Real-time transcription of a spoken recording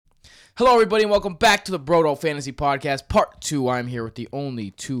Hello, everybody, and welcome back to the Brodo Fantasy Podcast, Part 2. I'm here with the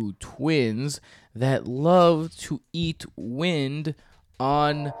only two twins that love to eat wind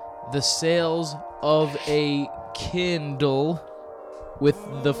on the sails of a Kindle with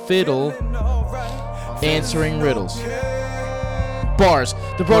the fiddle answering riddles. Bars.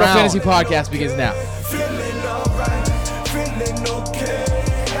 The Brodo Fantasy Podcast begins now.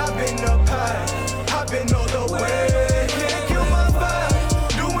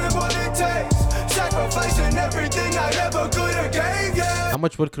 How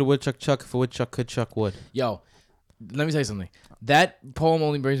much wood could a woodchuck chuck if a woodchuck could chuck wood? Yo, let me tell you something. That poem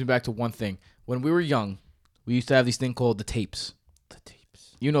only brings me back to one thing. When we were young, we used to have these thing called the tapes. The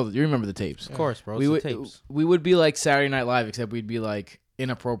tapes. You remember the tapes. Of course, bro. We It's the would tapes. we would be like Saturday Night Live, except we'd be like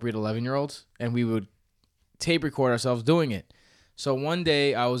inappropriate 11-year-olds, and we would tape record ourselves doing it. So one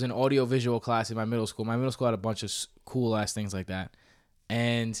day I was in audio visual class in my middle school. My middle school had a bunch of cool ass things like that,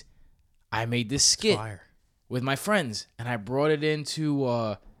 and I made this skit with my friends, and I brought it in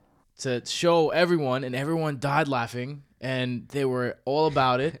to show everyone, and everyone died laughing, and they were all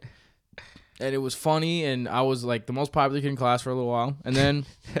about it, and it was funny, and I was like the most popular kid in class for a little while, and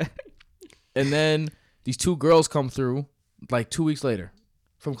then these two girls come through like 2 weeks later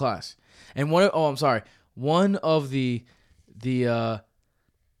from class, and one of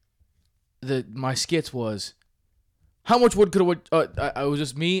my skits was, how much wood could a wood? I was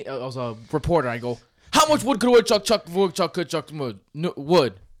just me. I was a reporter. I go, how much wood could a woodchuck chuck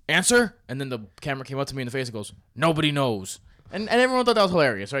wood? Answer. And then the camera came up to me in the face and goes, nobody knows. And everyone thought that was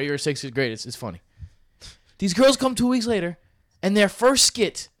hilarious, right? You're 6th grade. It's funny. These girls come 2 weeks later, and their first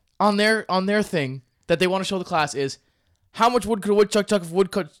skit on their thing that they want to show the class is, how much wood could a woodchuck chuck if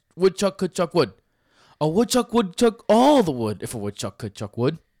a woodchuck could chuck wood? A woodchuck would chuck all the wood if a woodchuck could chuck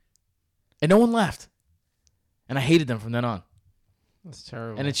wood. And no one laughed. And I hated them from then on. That's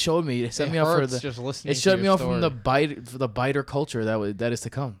terrible. And it showed me. It set It me up for hurts the. just listening It showed to me your up from story. the biter culture that is to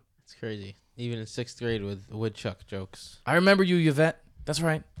come. It's crazy. Even in 6th grade with woodchuck jokes. I remember you, Yvette. That's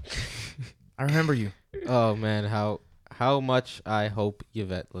right. I remember you. Oh man, how much I hope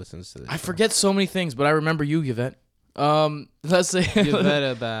Yvette listens to this. I forget so many things, but I remember you, Yvette. Let's say. You bet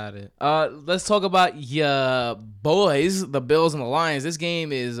about it. Let's talk about boys, the Bills and the Lions. This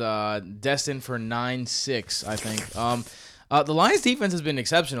game is destined for 9-6, I think. The Lions defense has been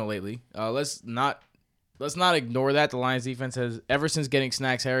exceptional lately. Let's not ignore that. The Lions defense has, ever since getting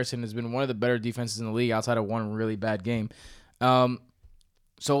Snacks Harrison, has been one of the better defenses in the league outside of one really bad game.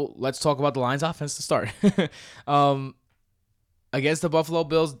 So let's talk about the Lions offense to start. Against the Buffalo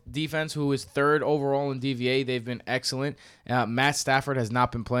Bills defense, who is 3rd overall in DVA, they've been excellent. Matt Stafford has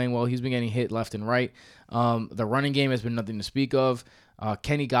not been playing well. He's been getting hit left and right. The running game has been nothing to speak of.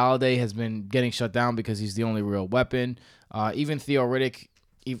 Kenny Golladay has been getting shut down because he's the only real weapon. Even Theo Riddick,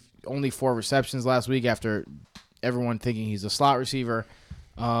 only 4 receptions last week after everyone thinking he's a slot receiver.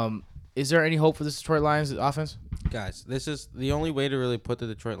 Is there any hope for this Detroit Lions offense? Guys, this is the only way to really put the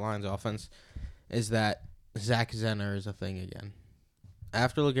Detroit Lions offense is that Zach Zenner is a thing again.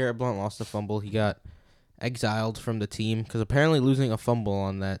 After LeGarrette Blount lost the fumble, he got exiled from the team because apparently losing a fumble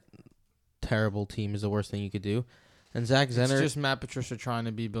on that terrible team is the worst thing you could do. And Zach Zenner, It's just Matt Patricia trying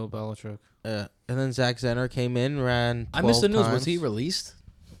to be Bill Belichick. and then Zach Zenner came in, ran 12 I missed the news. times. Was he released?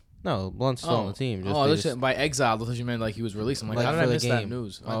 No, Blunt's still on the team. I thought by exile, I thought you meant like he was released. I'm like, Like how did for I the miss that game.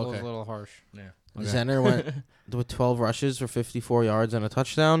 news? That Oh, was okay. a little harsh. Yeah. Zenner went with 12 rushes for 54 yards and a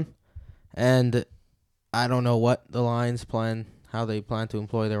touchdown. And I don't know what the Lions plan, how they plan to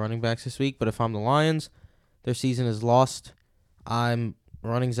employ their running backs this week. But if I'm the Lions, their season is lost. I'm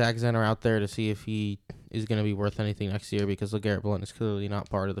running Zach Zenner out there to see if he is going to be worth anything next year because LeGarrette Blount is clearly not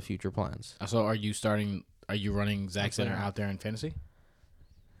part of the future plans. So are you running Zach Zenner out there in fantasy?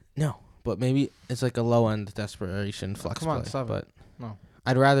 No, but maybe it's like a low-end desperation flex Come on, play. stop it. But No.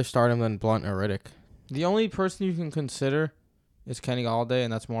 I'd rather start him than Blount or Riddick. The only person you can consider is Kenny Galladay,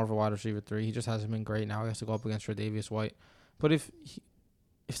 and that's more of a wide receiver 3. He just hasn't been great. Now he has to go up against Tre'Davious White. But if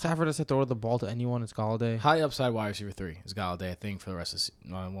Stafford has to throw the ball to anyone, it's Galladay. High upside wide receiver 3 is Golladay, I think, for the rest of the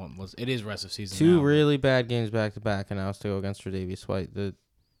season. It is rest of season. Two now. really bad games back to back, and now it's to go against Tre'Davious White. The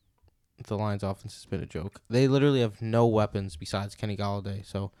Lions' offense has been a joke. They literally have no weapons besides Kenny Galladay,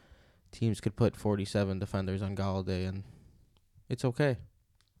 so teams could put 47 defenders on Galladay, and it's okay.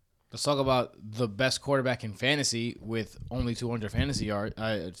 Let's talk about the best quarterback in fantasy with only 200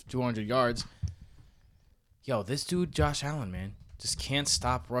 yards. Yo, this dude, Josh Allen, man, just can't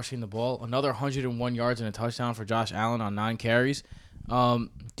stop rushing the ball. Another 101 yards and a touchdown for Josh Allen on 9 carries. Do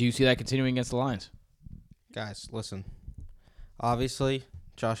you see that continuing against the Lions? Guys, listen. Obviously,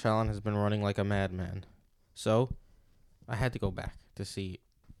 Josh Allen has been running like a madman. So, I had to go back to see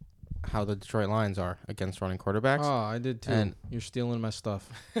how the Detroit Lions are against running quarterbacks. Oh, I did too. And- You're stealing my stuff.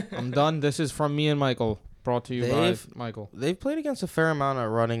 I'm done. This is from me and Michael. Brought to you by Michael. They've played against a fair amount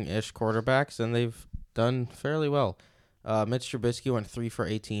of running-ish quarterbacks, and they've done fairly well. Mitch Trubisky went 3 for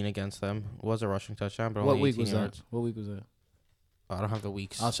 18 against them. It was a rushing touchdown, but What only week 18 was yards. that? What week was that? I don't have the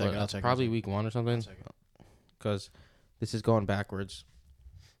weeks. I'll check but it, I'll check it, Probably I'll check week 1 or something, because this is going backwards.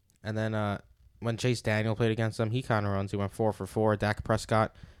 And then when Chase Daniel played against them, he kind of runs. He went 4 for 4. Dak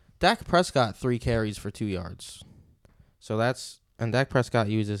Prescott 3 carries for 2 yards. So and Dak Prescott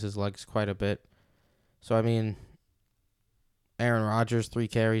uses his legs quite a bit. So, I mean, Aaron Rodgers, 3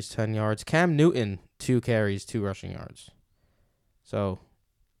 carries, 10 yards. Cam Newton, 2 carries, 2 rushing yards. So,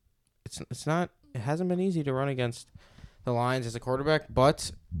 it hasn't been easy to run against the Lions as a quarterback.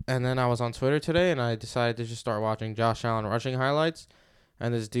 And then I was on Twitter today, and I decided to just start watching Josh Allen rushing highlights.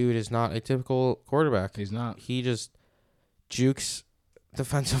 And this dude is not a typical quarterback. He's not. He just jukes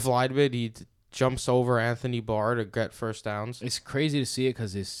defensive linemen. He jumps over Anthony Barr to get first downs. It's crazy to see it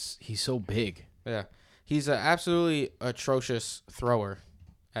because he's so big. Yeah. He's an absolutely atrocious thrower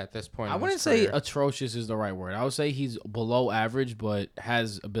at this point. I wouldn't say atrocious is the right word. I would say he's below average, but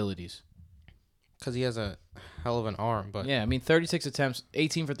has abilities. Because he has a hell of an arm. But Yeah, I mean, 36 attempts,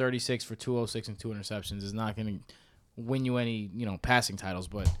 18 for 36 for 206 and 2 interceptions is not going to win you any, passing titles,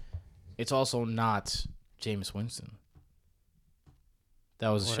 but it's also not Jameis Winston. That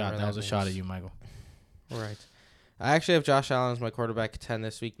was a shot. That was a shot at you, Michael. Right. I actually have Josh Allen as my quarterback 10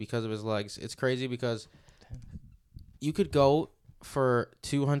 this week because of his legs. It's crazy because you could go for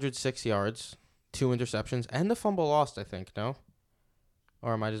 206 yards, 2 interceptions, and the fumble lost, I think, no?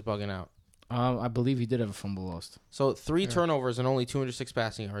 Or am I just bugging out? I believe he did have a fumble lost. So 3 turnovers and only 206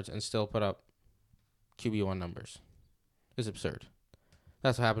 passing yards and still put up QB1 numbers. It's absurd.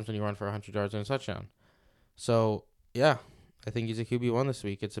 That's what happens when you run for 100 yards and a touchdown. So, yeah, I think he's a QB1 this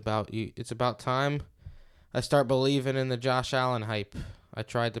week. It's about time I start believing in the Josh Allen hype. I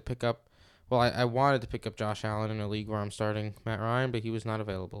tried to pick up, I wanted to pick up Josh Allen in a league where I'm starting Matt Ryan, but he was not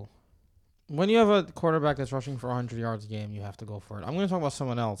available. When you have a quarterback that's rushing for 100 yards a game, you have to go for it. I'm going to talk about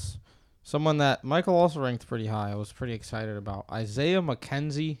someone else. Someone that Michael also ranked pretty high. I was pretty excited about. Isaiah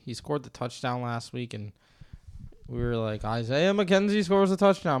McKenzie. He scored the touchdown last week, and we were like, Isaiah McKenzie scores a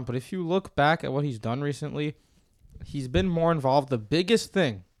touchdown. But if you look back at what he's done recently, he's been more involved. The biggest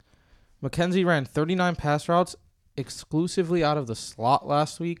thing, McKenzie ran 39 pass routes exclusively out of the slot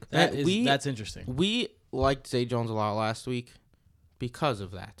last week. That's interesting. We liked Zay Jones a lot last week because of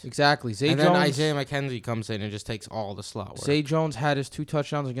that. Exactly. Then Isaiah McKenzie comes in and just takes all the slot work. Zay Jones had his 2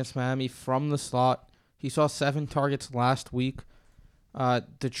 touchdowns against Miami from the slot. He saw 7 targets last week.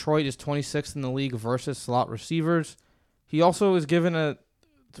 Detroit is 26th in the league versus slot receivers. He also is given a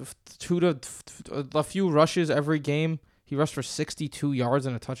few rushes every game. He rushed for 62 yards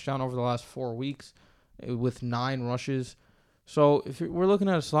and a touchdown over the last 4 weeks with 9 rushes. So if we're looking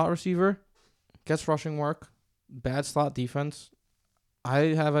at a slot receiver, gets rushing work, bad slot defense, I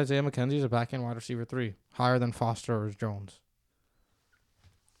have Isaiah McKenzie as a back-end wide receiver 3, higher than Foster or Jones.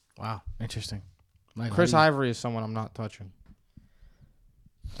 Wow, interesting. Michael, Chris Ivory is someone I'm not touching.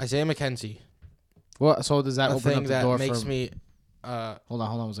 Isaiah McKenzie. Well, so does that The open thing up the that door makes for... me Hold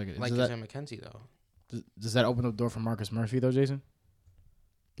on one second. like Does Isaiah McKenzie, though. does that open up the door for Marcus Murphy, though, Jason?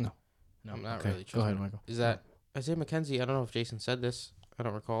 No. I'm not Okay, really go ahead, Michael. Is that Isaiah McKenzie? I don't know if Jason said this. I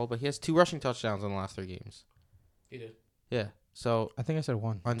don't recall, but he has 2 rushing touchdowns in the last 3 games. He did. Yeah. So I think I said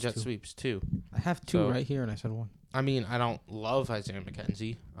 1. on It's jet 2. sweeps too. I have 2 right here, and I said 1. I mean, I don't love Isaiah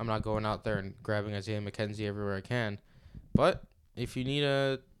McKenzie. I'm not going out there and grabbing Isaiah McKenzie everywhere I can. But if you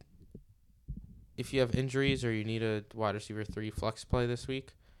have injuries or you need a wide receiver 3 flex play this week,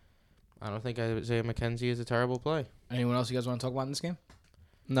 I don't think Isaiah McKenzie is a terrible play. Anyone else you guys want to talk about in this game?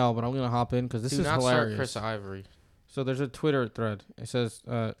 No, but I'm going to hop in because this Do is not hilarious. start Chris Ivory. So there's a Twitter thread. It says,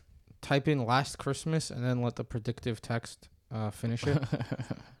 type in last Christmas and then let the predictive text finish it.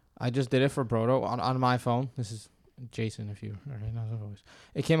 I just did it for Brodo on my phone. This is Jason, if you already know the voice.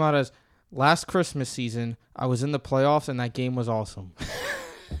 It came out as, last Christmas season, I was in the playoffs and that game was awesome.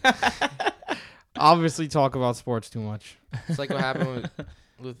 Obviously talk about sports too much. It's like what happened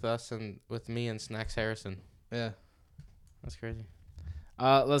with us and with me and Snacks Harrison. Yeah. That's crazy.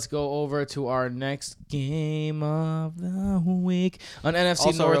 Let's go over to our next game of the week on NFC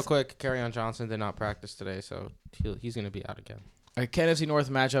Also, North. real quick, Kerryon Johnson did not practice today, so he's going to be out again. A KFC North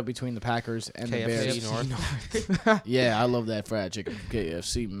matchup between the Packers and the KFC Bears. North. Yeah, I love that fried chicken from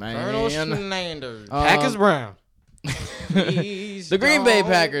KFC, man. Colonel Sanders. Um, Packers Brown. He's The Green Bay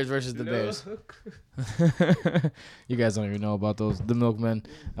Packers versus the Bears. You guys don't even know about the Milkmen.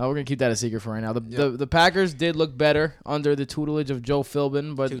 We're gonna keep that a secret for right now. The Packers did look better under the tutelage of Joe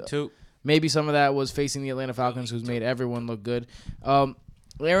Philbin, but maybe some of that was facing the Atlanta Falcons, who's made everyone look good.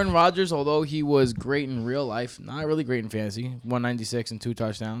 Aaron Rodgers, although he was great in real life, not really great in fantasy. 196 and 2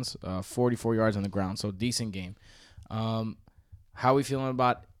 touchdowns, 44 yards on the ground, so decent game. How are we feeling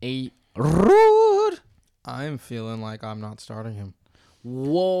about Rude? I'm feeling like I'm not starting him.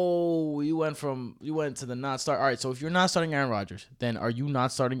 Whoa, you went to the not start. All right, so if you're not starting Aaron Rodgers, then are you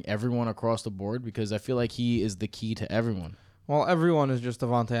not starting everyone across the board? Because I feel like he is the key to everyone. Well, everyone is just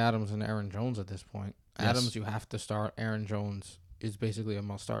Devontae Adams and Aaron Jones at this point. Yes. Adams, you have to start. Aaron Jones is basically a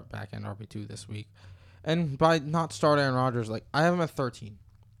must-start back-end RB2 this week. And by not start Aaron Rodgers, like I have him at 13.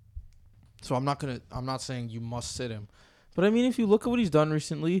 So I'm not saying you must sit him. But I mean, if you look at what he's done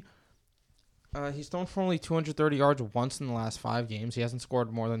recently, he's thrown for only 230 yards once in the last 5 games. He hasn't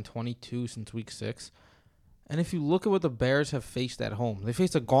scored more than 22 since week 6. And if you look at what the Bears have faced at home, they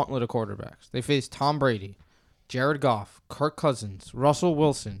faced a gauntlet of quarterbacks. They faced Tom Brady, Jared Goff, Kirk Cousins, Russell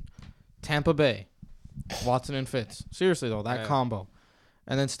Wilson, Tampa Bay, Watson and Fitz. Seriously, though, that combo.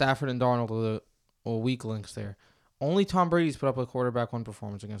 And then Stafford and Darnold are weak links there. Only Tom Brady's put up a quarterback 1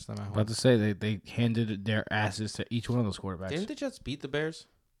 performance against them at home. About to say, they handed their asses to each one of those quarterbacks. Didn't the Jets beat the Bears?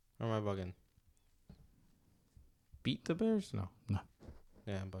 Or am I bugging? Beat the Bears? No.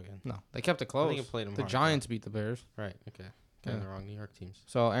 Yeah, I'm bugging. No. They kept it close. I think it played them The hard. Giants beat the Bears. Right, okay. Getting the wrong New York teams.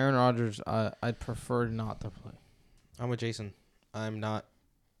 So Aaron Rodgers, I'd prefer not to play. I'm with Jason. I'm not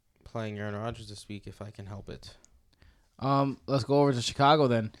playing Aaron Rodgers this week if I can help it. Let's go over to Chicago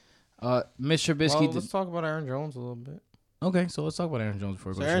then. Mitch Trubisky. Well, let's talk about Aaron Jones a little bit. Okay, so let's talk about Aaron Jones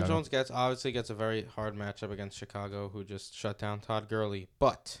before we So go to Aaron Chicago. Jones obviously gets a very hard matchup against Chicago, who just shut down Todd Gurley.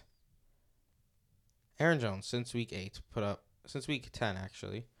 But Aaron Jones, since week 10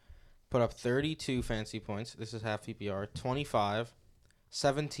 actually, put up 32 fantasy points. This is half PPR. 25,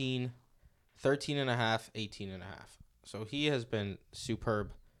 17, 13.5, 18.5. So he has been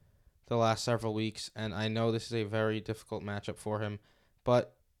superb the last several weeks, and I know this is a very difficult matchup for him.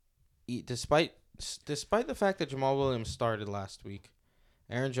 But despite the fact that Jamal Williams started last week,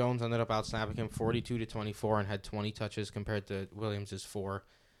 Aaron Jones ended up outsnapping him 42-24 and had 20 touches compared to Williams' 4.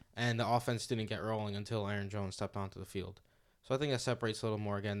 And the offense didn't get rolling until Aaron Jones stepped onto the field. So I think that separates a little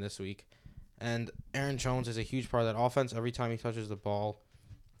more again this week. And Aaron Jones is a huge part of that offense. Every time he touches the ball,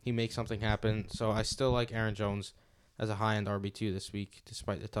 he makes something happen. So I still like Aaron Jones as a high-end RB2 this week,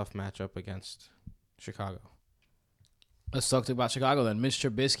 despite the tough matchup against Chicago. Let's talk about Chicago then. Mitch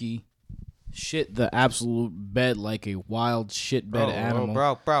Trubisky shit the absolute bed like a wild shit bed animal.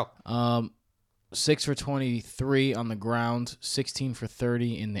 Bro. 6 for 23 on the ground, 16 for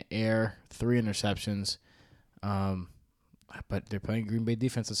 30 in the air, 3 interceptions. But they're playing Green Bay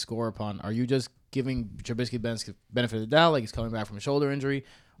defense to score upon. Are you just giving Trubisky benefit of the doubt, like he's coming back from a shoulder injury,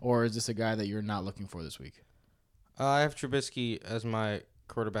 or is this a guy that you're not looking for this week? I have Trubisky as my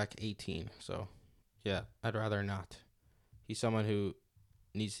quarterback 18, so yeah, I'd rather not. He's someone who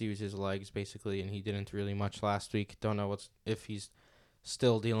needs to use his legs, basically, and he didn't really much last week. Don't know if he's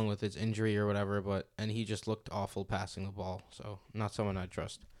still dealing with his injury or whatever, and he just looked awful passing the ball, so not someone I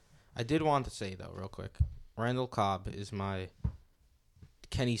trust. I did want to say, though, real quick, Randall Cobb is my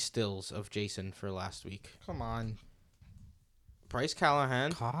Kenny Stills of Jason for last week. Come on. Bryce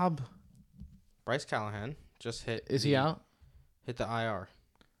Callahan just hit. Is he out? Hit the IR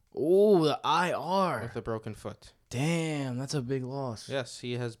Oh, the IR. with a broken foot. Damn, that's a big loss. Yes,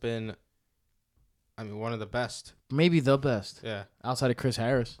 he has been, one of the best. Maybe the best. Yeah. Outside of Chris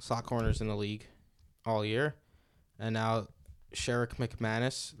Harris. Slot corners in the league all year. And now Sherrick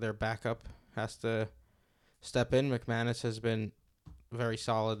McManus, their backup, has to step in. McManus has been very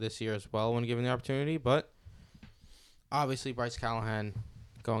solid this year as well when given the opportunity. But obviously Bryce Callahan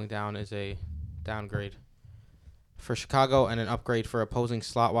going down is a downgrade for Chicago and an upgrade for opposing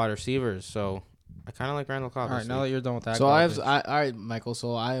slot wide receivers. So I kind of like Randall Cobb. All right, now that you're done with that. So garbage. all right, Michael.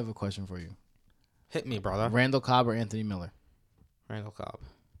 So I have a question for you. Hit me, brother. Randall Cobb or Anthony Miller? Randall Cobb.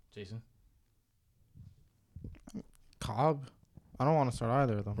 Jason. Cobb. I don't want to start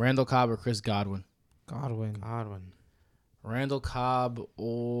either of them. Randall Cobb or Chris Godwin? Godwin. Randall Cobb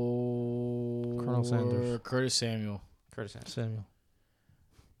or Colonel Sanders. Curtis Samuel. Samuel.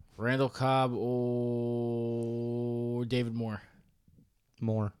 Randall Cobb or David Moore.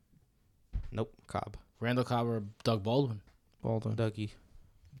 Moore. Nope. Cobb. Randall Cobb or Doug Baldwin. Baldwin. Dougie.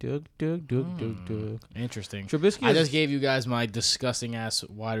 Doug. Interesting. Trubisky. I just gave you guys my disgusting ass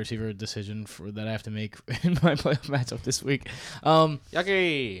wide receiver decision that I have to make in my playoff matchup this week.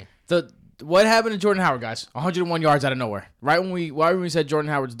 Yucky. What happened to Jordan Howard, guys? 101 yards out of nowhere. Right when we said Jordan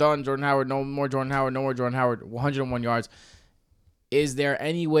Howard's done, Jordan Howard, no more Jordan Howard, no more Jordan Howard, 101 yards. Is there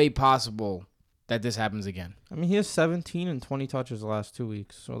any way possible that this happens again? I mean, he has 17 and 20 touches the last 2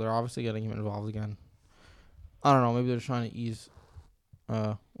 weeks, so they're obviously getting him involved again. I don't know. Maybe they're trying to ease,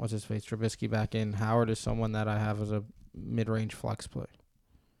 what's his face, Trubisky back in. Howard is someone that I have as a mid-range flex play.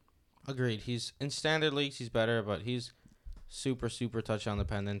 Agreed. He's in standard leagues. He's better, but he's super touchdown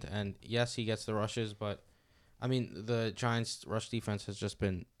dependent. And yes, he gets the rushes, but I mean the Giants' rush defense has just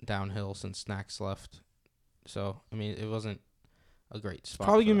been downhill since Snacks left. So I mean it wasn't a great spot.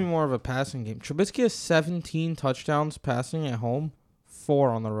 Probably for give me them. more of a passing game. Trubisky has 17 touchdowns passing at home, 4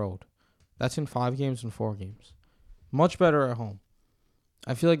 on the road. That's in 5 games and 4 games. Much better at home.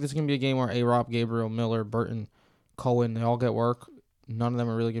 I feel like this is going to be a game where A-Rob, Gabriel, Miller, Burton, Cohen, they all get work. None of them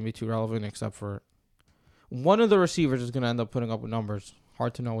are really going to be too relevant except for one of the receivers is going to end up putting up with numbers.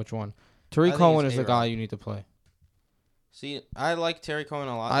 Hard to know which one. I Tariq think Cohen it's is the A-Rob. guy you need to play. See, I like Terry Cohen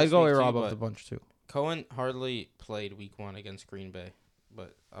a lot. I'd this go week A-Rob too, up but the bunch too. Cohen hardly played week 1 against Green Bay,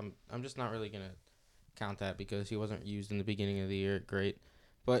 but I'm just not really gonna count that because he wasn't used in the beginning of the year. Great,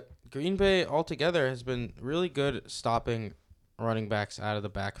 but Green Bay altogether has been really good at stopping running backs out of the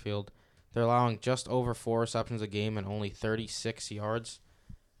backfield. They're allowing just over 4 receptions a game and only 36 yards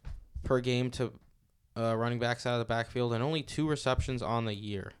per game to running backs out of the backfield, and only 2 receptions on the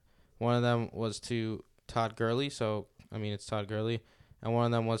year. One of them was to Todd Gurley, so I mean it's Todd Gurley, and one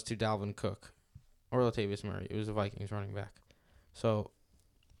of them was to Dalvin Cook or Latavius Murray. It was a Vikings running back. So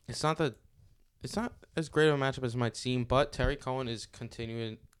it's not as great of a matchup as it might seem, but Terry Cohen is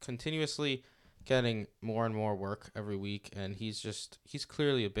continuously getting more and more work every week, and he's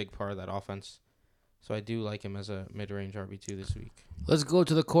clearly a big part of that offense. So I do like him as a mid-range RB2 this week. Let's go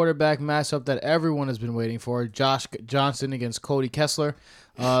to the quarterback matchup that everyone has been waiting for. Josh Johnson against Cody Kessler.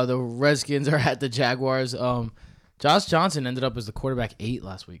 The Redskins are at the Jaguars. Josh Johnson ended up as the quarterback 8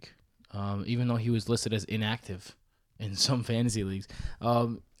 last week, even though he was listed as inactive in some fantasy leagues.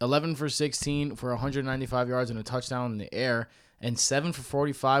 11 for 16 for 195 yards and a touchdown in the air, and 7 for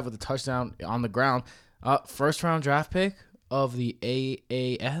 45 with a touchdown on the ground. First-round draft pick of the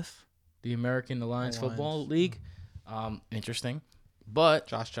AAF, the American Alliance Football League. Interesting. But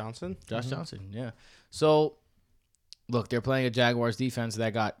Josh Johnson? Josh Johnson, yeah. So, look, they're playing a Jaguars defense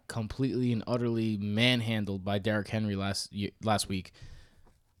that got completely and utterly manhandled by Derrick Henry last week.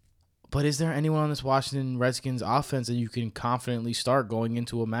 But is there anyone on this Washington Redskins offense that you can confidently start going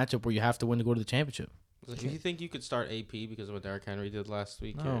into a matchup where you have to win to go to the championship? Do you think you could start AP because of what Derrick Henry did last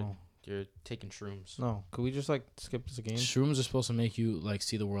week? No. You're taking shrooms. No. Could we just skip this game? Shrooms are supposed to make you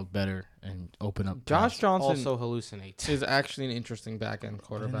see the world better and open up. Josh paths. Johnson Also hallucinate. is actually an interesting back-end in a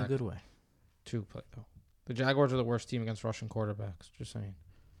quarterback good way. to play, though. The Jaguars are the worst team against rushing quarterbacks. Just saying.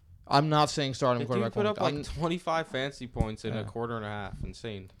 I'm not saying starting The quarterback. dude put up won't- like 25 fantasy points in Yeah. a quarter and a half.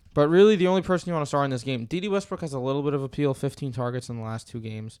 Insane. But really, the only person you want to start in this game, D.D. Westbrook has a little bit of appeal, 15 targets in the last 2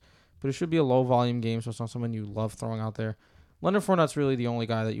 games. But it should be a low-volume game, so it's not someone you love throwing out there. Leonard Fournette's really the only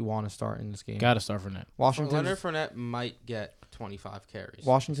guy that you want to start in this game. Got to start for net. Leonard Fournette might get 25 carries.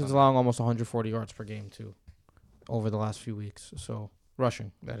 Washington's Sunday. allowing almost 140 yards per game, too, over the last few weeks. So,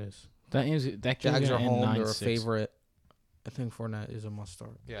 rushing, that is. That game's Jags are gonna end home. They're a 9-6. favorite. I think Fournette is a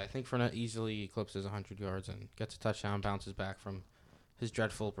must-start. Yeah, I think Fournette easily eclipses 100 yards and gets a touchdown, bounces back from his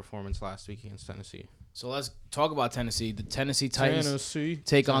dreadful performance last week against Tennessee. So let's talk about Tennessee. The Tennessee Titans Tennessee.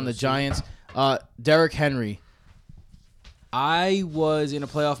 take on the Giants. Derrick Henry. I was in a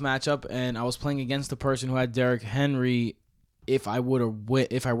playoff matchup and I was playing against the person who had Derrick Henry if I were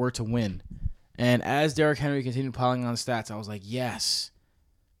to win. And as Derrick Henry continued piling on stats, I was like, yes,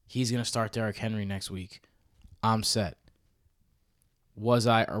 he's going to start Derrick Henry next week. I'm set. Was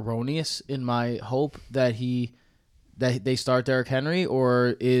I erroneous in my hope that they start Derrick Henry,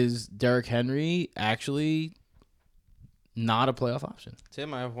 or is Derrick Henry actually not a playoff option?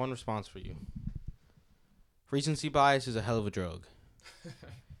 Tim, I have one response for you. Recency bias is a hell of a drug.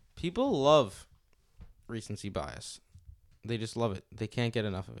 People love recency bias. They just love it. They can't get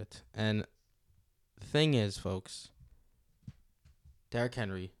enough of it. And the thing is, folks, Derrick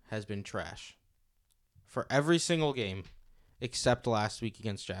Henry has been trash for every single game except last week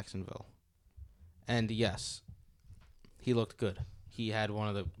against Jacksonville. And yes, he looked good. He had one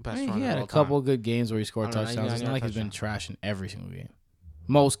of the best runs He of had all a couple time. good games where he scored I don't know, touchdowns. It's not like he's been touchdown. trash in every single game.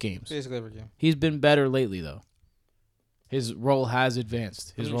 Most games. Basically every game. He's been better lately, though. His role has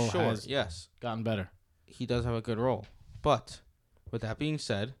advanced. His role Sure, has yes. gotten better. He does have a good role. But with that being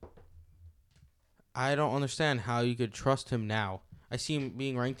said, I don't understand how you could trust him now. I see him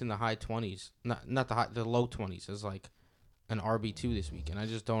being ranked in the high 20s, not the low 20s as like an RB2 this week, and I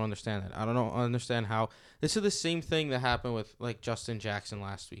just don't understand that. I don't understand how this is the same thing that happened with like Justin Jackson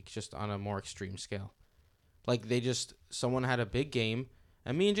last week, just on a more extreme scale. Like someone had a big game,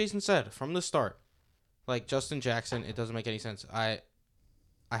 and me and Jason said from the start, like Justin Jackson, it doesn't make any sense. I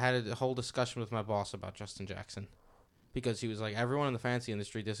had a whole discussion with my boss about Justin Jackson because he was like, everyone in the fantasy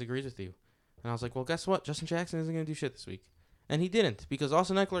industry disagrees with you. And I was like, well, guess what? Justin Jackson isn't going to do shit this week. And he didn't because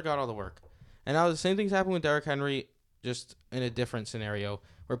Austin Eckler got all the work. And now the same thing's happened with Derrick Henry, just in a different scenario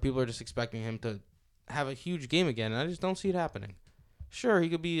where people are just expecting him to have a huge game again. And I just don't see it happening. Sure, he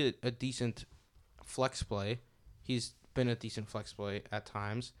could be a decent flex play. He's been a decent flex play at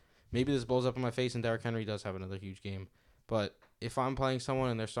times. Maybe this blows up in my face and Derrick Henry does have another huge game. But if I'm playing someone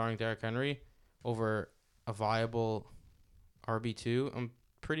and they're starting Derrick Henry over a viable RB2, I'm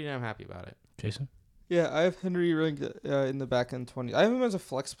pretty damn happy about it. Jason? Yeah, I have Henry ranked in the back end 20. I have him as a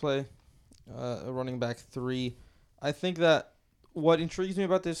flex play, a running back 3. I think that what intrigues me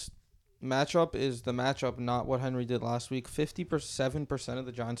about this matchup is the matchup, not what Henry did last week. 57% of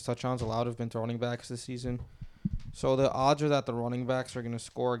the Giants' touchdowns allowed have been to running backs this season. So the odds are that the running backs are going to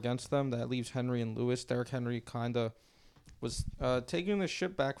score against them. That leaves Henry and Lewis. Derrick Henry kind of was taking the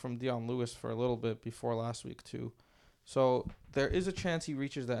ship back from Dion Lewis for a little bit before last week too. So there is a chance he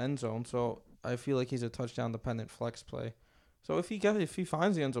reaches the end zone. So I feel like he's a touchdown-dependent flex play. So if he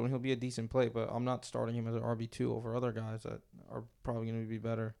finds the end zone, he'll be a decent play. But I'm not starting him as an RB2 over other guys that are probably going to be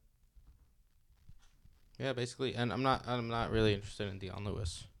better. Yeah, basically, and I'm not really interested in Dion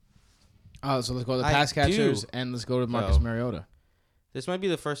Lewis. Oh, so let's go to the I pass catchers do. and let's go to Marcus Mariota. This might be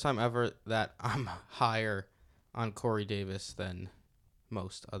the first time ever that I'm higher on Corey Davis than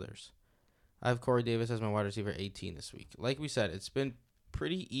most others. I have Corey Davis as my wide receiver 18 this week. Like we said, it's been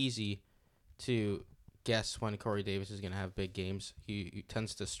pretty easy to guess when Corey Davis is going to have big games. He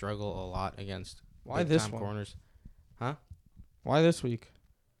tends to struggle a lot against big-time corners. Huh? Why this week?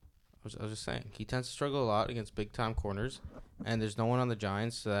 I was just saying. He tends to struggle a lot against big-time corners, and there's no one on the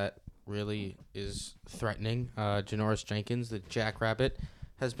Giants that really is threatening. Janoris Jenkins, the Jackrabbit,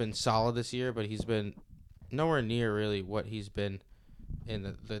 has been solid this year, but he's been nowhere near really what he's been in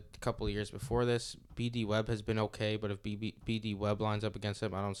the couple of years before this. B.D. Webb has been okay, but if B.D. Webb lines up against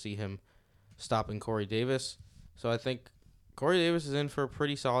him, I don't see him stopping Corey Davis. So I think Corey Davis is in for a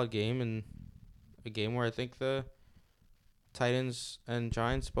pretty solid game, and a game where I think the Titans and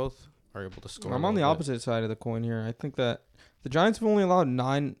Giants both are able to score. I'm on the opposite side of the coin here. I think that the Giants have only allowed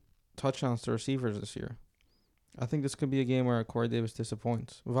 9 touchdowns to receivers this year. I think this could be a game where Corey Davis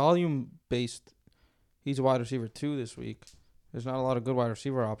disappoints. Volume-based, he's a wide receiver 2 this week. There's not a lot of good wide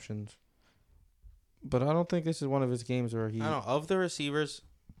receiver options. But I don't think this is one of his games where he... I don't know. Of the receivers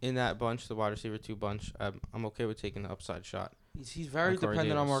in that bunch, the wide receiver 2 bunch, I'm okay with taking the upside shot. He's very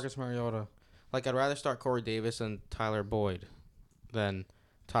dependent on Marcus Mariota. Like, I'd rather start Corey Davis and Tyler Boyd than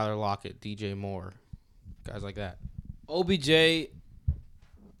Tyler Lockett, DJ Moore, guys like that. OBJ,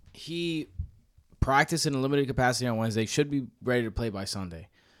 he practiced in a limited capacity on Wednesday. Should be ready to play by Sunday.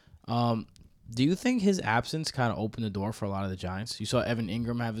 Do you think his absence kind of opened the door for a lot of the Giants? You saw Evan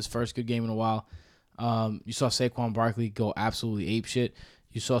Ingram have his first good game in a while. You saw Saquon Barkley go absolutely apeshit.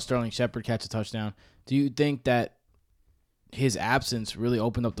 You saw Sterling Shepard catch a touchdown. Do you think that his absence really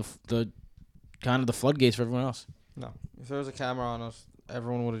opened up the kind of the floodgates for everyone else? No. If there was a camera on us,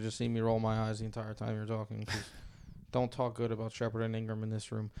 everyone would have just seen me roll my eyes the entire time you're talking. Don't talk good about Shepard and Ingram in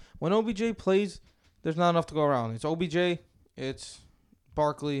this room. When OBJ plays, there's not enough to go around. It's OBJ, it's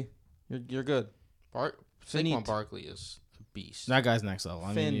Barkley. You're good. Saquon Barkley is a beast. That guy's next level.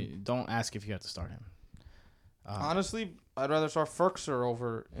 I mean, don't ask if you have to start him. Honestly, I'd rather start Ferkser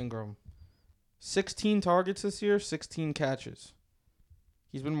over Ingram. 16 targets this year, 16 catches.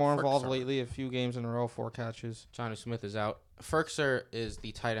 He's been more involved lately, a few games in a row, 4 catches. Jonnu Smith is out. Ferkser is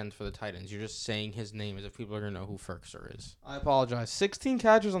the tight end for the Titans. You're just saying his name as if people are going to know who Ferkser is. I apologize. 16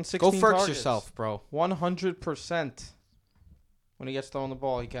 catches on 16 targets. Go Ferks yourself, bro. 100%. When he gets thrown the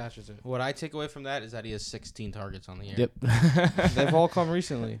ball, he catches it. What I take away from that is that he has 16 targets on the year. Yep. They've all come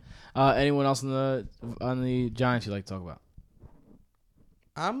recently. Anyone else on the Giants you'd like to talk about?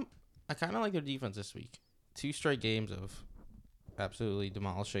 I kind of like their defense this week. 2 straight games of absolutely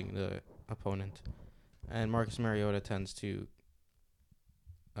demolishing the opponent, and Marcus Mariota tends to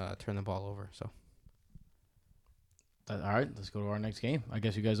turn the ball over. So, all right, let's go to our next game. I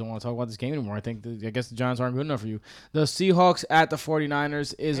guess you guys don't want to talk about this game anymore. I guess the Giants aren't good enough for you. The Seahawks at the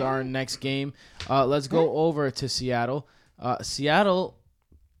 49ers is our next game. Let's go over to Seattle. Seattle,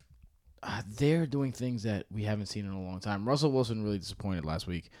 they're doing things that we haven't seen in a long time. Russell Wilson really disappointed last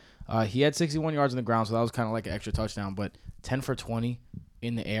week. He had 61 yards on the ground, so that was kind of like an extra touchdown, but 10 for 20,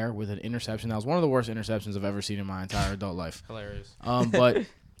 in the air with an interception. That was one of the worst interceptions I've ever seen in my entire adult life. Hilarious. But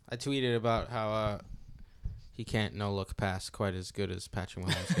I tweeted about how he can't no-look pass quite as good as Patrick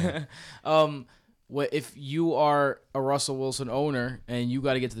Mahomes can. if you are a Russell Wilson owner and you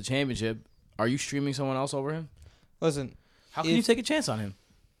got to get to the championship, are you streaming someone else over him? Listen, How can you take a chance on him?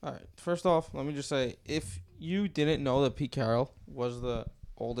 all right. First off, let me just say, if you didn't know that Pete Carroll was the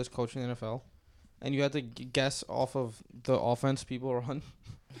oldest coach in the NFL, and you had to guess off of the offense people run,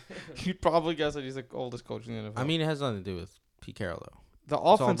 you'd probably guess that he's the oldest coach in the NFL. I mean, it has nothing to do with Pete Carroll, though. the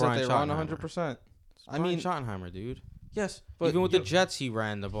all offense that Brian they run, Schottenheimer. 100%. I Brian mean, Schottenheimer, dude. yes, but Even with the Jets, he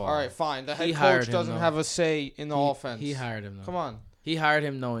ran the ball. all right, fine. The head He hired coach him, doesn't though. have a say in the offense. He hired him, though. Come on. He hired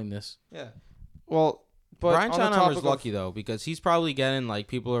him knowing this. Yeah. Well, but Brian on the Schottenheimer's topic lucky of, though, because he's probably getting like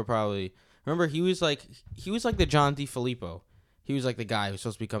people are probably remember he was like the John DiFilippo. He was like the guy who's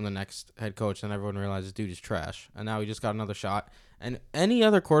supposed to become the next head coach, and everyone realizes dude is trash, and now he just got another shot. And any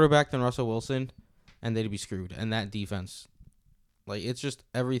other quarterback than Russell Wilson, and they'd be screwed. And that defense, like it's just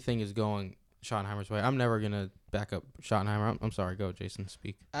everything is going Schottenheimer's way. I'm never gonna back up Schottenheimer. I'm sorry, go Jason,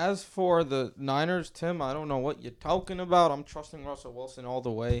 speak. as for the Niners, Tim, I don't know what you're talking about. I'm trusting Russell Wilson all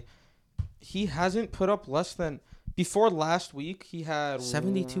the way. He hasn't put up less than before last week. He had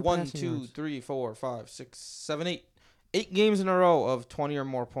 72 1, passing 2, yards. 3, 4, 5, 6, 7, 8 games in a row of 20 or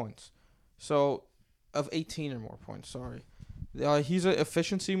more points. So, of 18 or more points. Sorry. He's an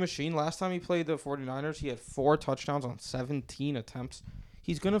efficiency machine. Last time he played the 49ers, he had 4 touchdowns on 17 attempts.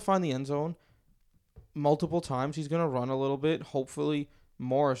 He's going to find the end zone multiple times. He's going to run a little bit, hopefully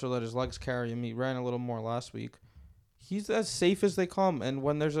more so that his legs carry him. He ran a little more last week. He's as safe as they come. And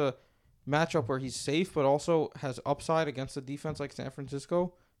when there's a matchup where he's safe but also has upside against a defense like San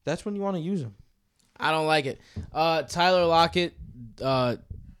Francisco, that's when you want to use him. I don't like it. Tyler Lockett,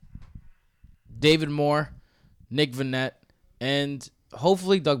 David Moore, Nick Vannett, and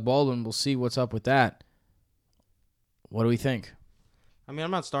hopefully Doug Baldwin. We'll see what's up with that. What do we think? I mean,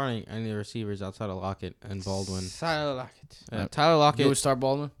 I'm not starting any of the receivers outside of Lockett and Baldwin. Tyler Lockett. Tyler You Lockett, would start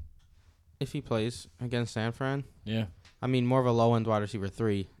Baldwin? if he plays against San Fran, Yeah. I mean, more of a low-end wide receiver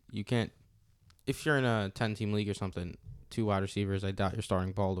 3. You can't, if you're in a 10-team league or something, 2 wide receivers, I doubt you're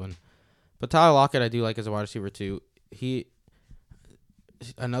starting Baldwin. But Tyler Lockett, I do like as a wide receiver 2.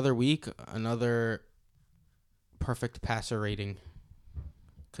 Another week, another perfect passer rating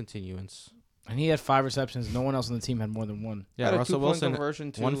continuance. And he had 5 receptions. No one else on the team had more than 1. Yeah, Had a Russell 2-point Wilson,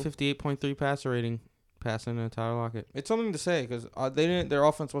 conversion too. 158.3 passer rating, passing to Tyler Lockett. It's something to say because their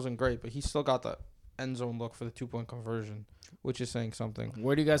offense wasn't great, but he still got the end zone look for the 2-point conversion, which is saying something.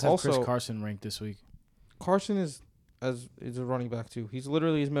 Where do you guys have Chris Also- Carson ranked this week? Carson is a running back too. He's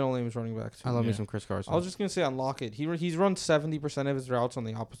literally his middle name is running back too. I love me Yeah. some Chris Carson. I was just gonna say on Lockett, he's run 70% of his routes on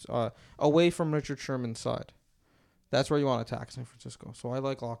the opposite, away from Richard Sherman's side. That's where you want to attack San Francisco. So I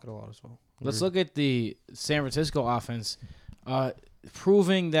like Lockett a lot as well. Let's look at the San Francisco offense,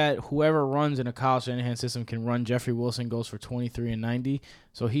 proving that whoever runs in a Kyle Shanahan system can run. Jeffrey Wilson goes for 23 and 90,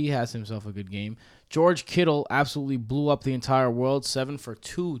 so he has himself a good game. George Kittle absolutely blew up the entire world, 7 for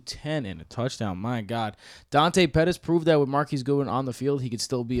 210 and a touchdown. My God. Dante Pettis proved that with Marquise Goodwin on the field, he could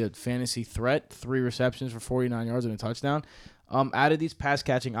still be a fantasy threat. 3 receptions for 49 yards and a touchdown. Out of these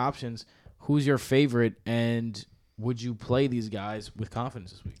pass-catching options, who's your favorite, and would you play these guys with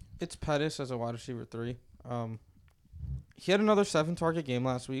confidence this week? It's Pettis as a wide receiver 3. He had another 7-target game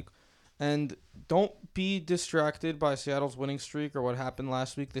last week. And don't be distracted by Seattle's winning streak or what happened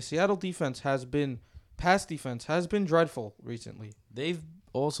last week. The Seattle pass defense has been dreadful recently. They've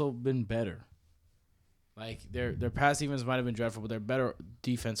also been better. Like their pass defense might have been dreadful, but their better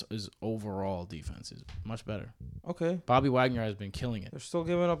defense is overall defense is much better. Okay. Bobby Wagner has been killing it. They're still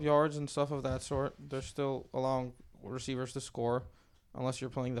giving up yards and stuff of that sort. They're still allowing receivers to score unless you're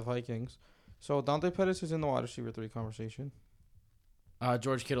playing the Vikings. So Dante Pettis is in the wide receiver 3 conversation.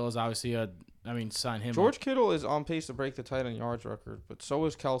 George Kittle is obviously sign him. George Kittle is on pace to break the tight end yards record, but so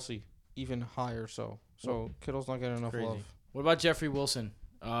is Kelsey, even higher so. So Kittle's not getting enough Crazy. love. What about Jeffrey Wilson?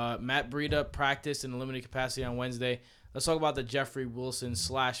 Matt Breida practiced in a limited capacity on Wednesday. Let's talk about the Jeffrey Wilson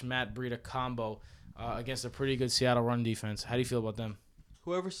 / Matt Breida combo against a pretty good Seattle run defense. How do you feel about them?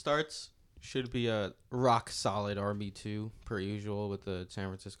 Whoever starts should be a rock solid RB2 per usual with the San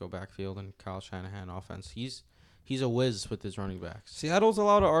Francisco backfield and Kyle Shanahan offense. He's a whiz with his running backs. Seattle's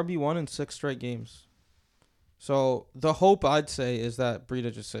allowed a RB1 in 6 straight games. So the hope I'd say is that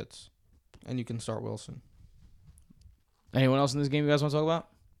Breida just sits, and you can start Wilson. Anyone else in this game you guys want to talk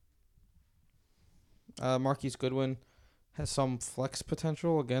about? Marquise Goodwin has some flex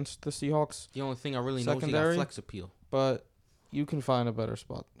potential against the Seahawks, The only thing I really know is he got Secondary? flex appeal. but you can find a better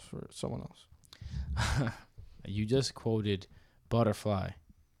spot for someone else. You just quoted Butterfly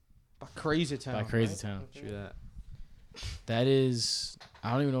Crazy Town. by Crazy right? Town. True that. That is,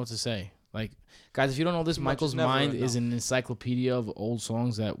 I don't even know what to say. Like, guys, if you don't know this, Too much Michael's is never mind enough. is an encyclopedia of old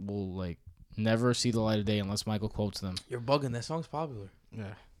songs that will like never see the light of day unless Michael quotes them. You're bugging. That song's popular.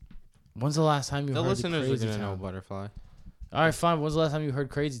 Yeah. When's the last time you The heard listeners are Crazy gonna know Town? Butterfly. All right, fine. When's the last time you heard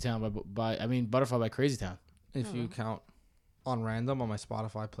Crazy Town Butterfly by Crazy Town? If you count on random on my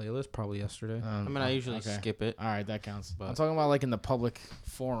Spotify playlist, probably yesterday. I mean, I usually skip it. All right, that counts. But- I'm talking about like in the public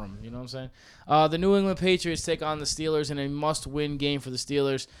forum. You know what I'm saying? The New England Patriots take on the Steelers in a must-win game for the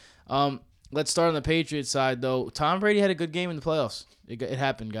Steelers. Let's start on the Patriots side, though. Tom Brady had a good game in the playoffs. It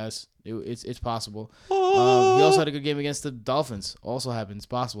happened, guys. It's possible. He also had a good game against the Dolphins. Also happened. It's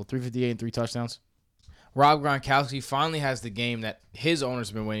possible. 358 and 3 touchdowns. Rob Gronkowski finally has the game that his owners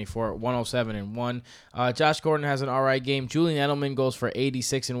have been waiting for, 107 and 1. Josh Gordon has an all right game. Julian Edelman goes for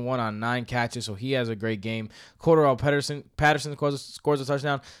 86 and 1 on 9 catches, so he has a great game. Cordarrelle Patterson scores a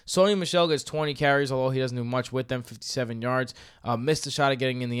touchdown. Sony Michel gets 20 carries, although he doesn't do much with them, 57 yards. Missed a shot at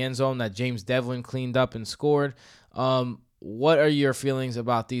getting in the end zone that James Devlin cleaned up and scored. What are your feelings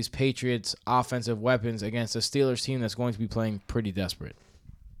about these Patriots offensive weapons against a Steelers team that's going to be playing pretty desperate?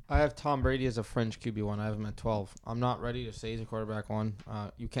 I have Tom Brady as a fringe QB1. I have him at 12. I'm not ready to say he's a quarterback 1.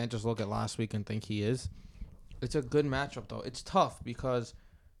 You can't just look at last week and think he is. It's a good matchup, though. It's tough because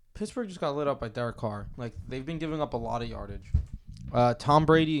Pittsburgh just got lit up by Derek Carr. Like, they've been giving up a lot of yardage. Tom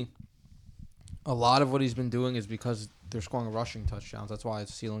Brady, a lot of what he's been doing is because they're scoring rushing touchdowns. That's why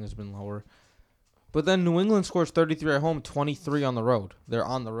his ceiling has been lower. But then New England scores 33 at home, 23 on the road. They're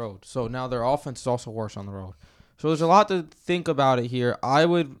on the road. So now their offense is also worse on the road. So there's a lot to think about it here. I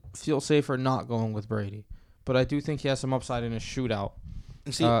would feel safer not going with Brady. But I do think he has some upside in his shootout.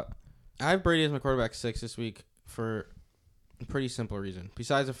 And see, I have Brady as my quarterback 6 this week for a pretty simple reason.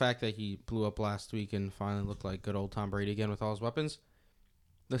 Besides the fact that he blew up last week and finally looked like good old Tom Brady again with all his weapons,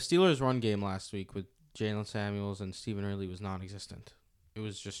 the Steelers' run game last week with Jalen Samuels and Stephen Ridley was non-existent. It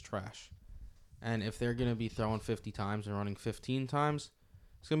was just trash. And if they're going to be throwing 50 times and running 15 times,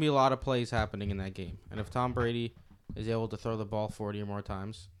 there's going to be a lot of plays happening in that game. And if Tom Brady is able to throw the ball 40 or more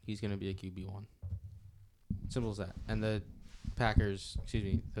times, he's going to be a QB1. Simple as that. And the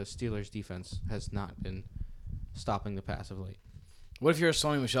Steelers defense has not been stopping the pass of late. What if you're a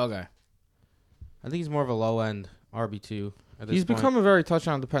Sony Michel guy? I think he's more of a low-end RB2 at this He's point. become a very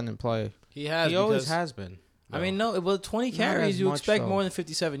touchdown-dependent play. He has. He always has been. I mean, no, with 20 Not carries, as you much, expect though. more than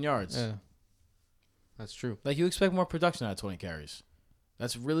 57 yards. Yeah. That's true. Like, you expect more production out of 20 carries.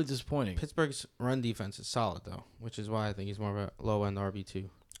 That's really disappointing. Pittsburgh's run defense is solid, though, which is why I think he's more of a low-end RB2.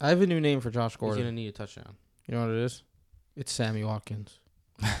 I have a new name for Josh He's going Gordon. to need a touchdown. You know what it is? It's Sammy Watkins.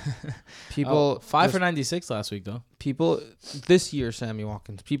 People 5 for 96 last week, though. people this year, Sammy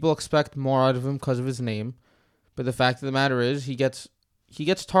Watkins. People expect more out of him because of his name, but the fact of the matter is, he gets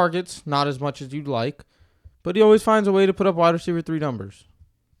targets, not as much as you'd like, but he always finds a way to put up wide receiver 3 numbers.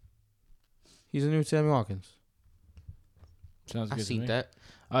 He's a new Sammy Watkins. Sounds I good to seen me. that.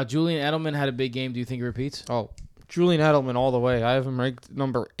 Julian Edelman had a big game. Do you think he repeats? Oh, Julian Edelman all the way. I have him ranked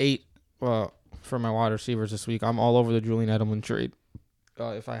number 8 for my wide receivers this week. I'm all over the Julian Edelman trade.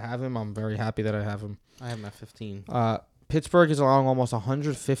 If I have him, I'm very happy that I have him. I have him at 15. Pittsburgh is allowing almost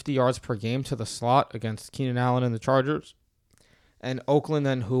 150 yards per game to the slot against Keenan Allen and the Chargers. And Oakland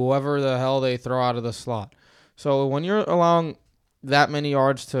and whoever the hell they throw out of the slot. So when you're allowing that many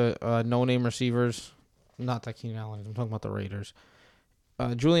yards to no-name receivers, not that Keenan Allen is, I'm talking about the Raiders.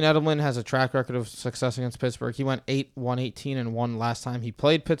 Julian Edelman has a track record of success against Pittsburgh. He went 8-1-18 and 1 last time he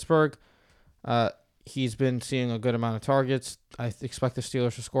played Pittsburgh. He's been seeing a good amount of targets. I expect the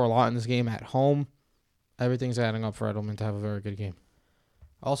Steelers to score a lot in this game at home. Everything's adding up for Edelman to have a very good game.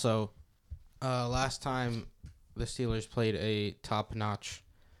 Also, last time the Steelers played a top-notch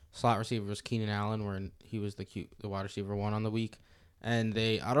slot receiver was Keenan Allen, where he was the wide receiver 1 on the week. And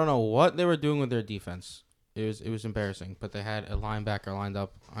I don't know what they were doing with their defense. It was embarrassing, but they had a linebacker lined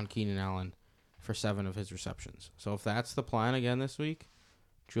up on Keenan Allen for 7 of his receptions. So if that's the plan again this week,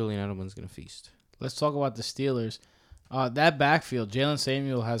 Julian Edelman's going to feast. Let's talk about the Steelers. That backfield, Jalen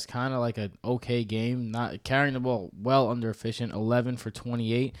Samuel has kind of like an okay game, not carrying the ball well under efficient, 11 for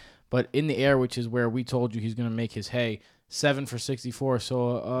 28, but in the air, which is where we told you he's going to make his hay, 7 for 64.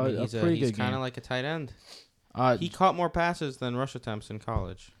 So I mean, a he's pretty good he's game. kind of like a tight end. He He caught more passes than rush attempts in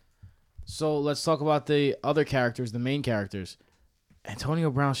college. So let's talk about the other characters, the main characters. Antonio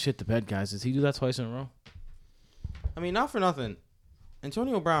Brown shit the bed, guys. Does he do that twice in a row? I mean, not for nothing.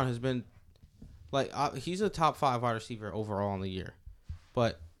 Antonio Brown has been, he's a top 5 wide receiver overall in the year.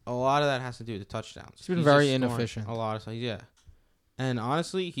 But a lot of that has to do with the touchdowns. He's been very just scoring inefficient. A lot of times, yeah. And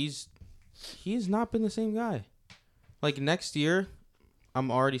honestly, he has not been the same guy. Like next year, I'm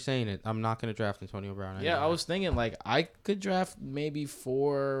already saying it. I'm not going to draft Antonio Brown. Yeah, anymore. I was thinking like I could draft maybe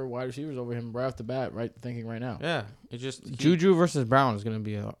 4 wide receivers over him right off the bat. Right, thinking right now. Yeah, it just Juju versus Brown is going to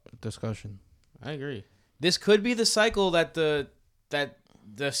be a discussion. I agree. This could be the cycle that the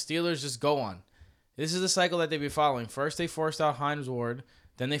Steelers just go on. This is the cycle that they've been following. First, they forced out Hines Ward.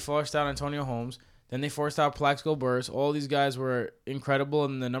 Then they forced out Antonio Holmes. Then they forced out Plaxico Burress. All these guys were incredible,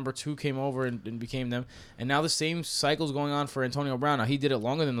 and the number 2 came over and became them. And now the same cycle's going on for Antonio Brown. Now, he did it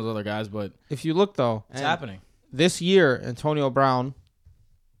longer than those other guys, but If you look, though, it's happening. this year, Antonio Brown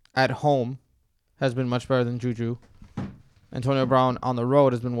at home has been much better than Juju. Antonio Brown on the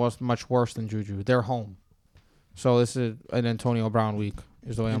road has been much worse than Juju. They're home. So this is an Antonio Brown week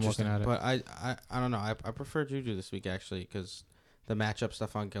is the way I'm looking at it. But I don't know. I prefer Juju this week, actually, because the matchup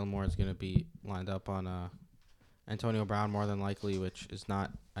Stephon Gilmore is going to be lined up on Antonio Brown more than likely, which is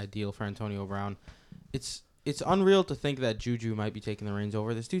not ideal for Antonio Brown. It's unreal to think that Juju might be taking the reins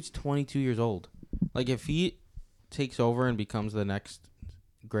over. This dude's 22 years old. Like, if he takes over and becomes the next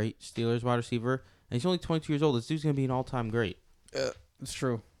great Steelers wide receiver, and he's only 22 years old, this dude's going to be an all-time great. It's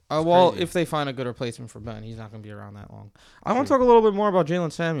true. It's Well, crazy. if they find a good replacement for Ben, he's not going to be around that long. I want to talk a little bit more about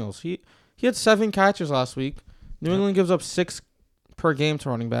Jalen Samuels. He had 7 catches last week. New England gives up 6 per game to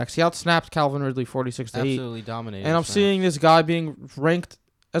running backs. He outsnapped Calvin Ridley 46-8. Absolutely dominated. And I'm seeing this guy being ranked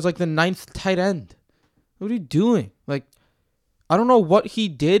as like the 9th tight end. What are you doing? Like, I don't know what he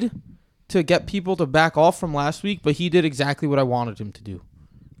did to get people to back off from last week, but he did exactly what I wanted him to do.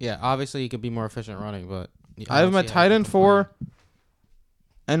 Yeah, obviously he could be more efficient running, but I have him at tight end 4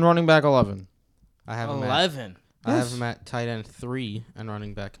 and running back 11. I have him at 11. I have Yes. him at tight end 3 and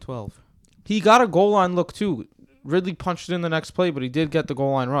running back 12. He got a goal line look too. Ridley punched it in the next play, but he did get the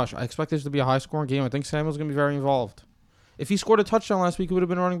goal line rush. I expect this to be a high-scoring game. I think Samuel's going to be very involved. If he scored a touchdown last week, he would have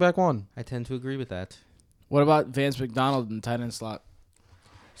been running back 1. I tend to agree with that. What about Vance McDonald in the tight end slot?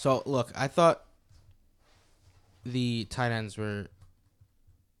 So, look, I thought the tight ends were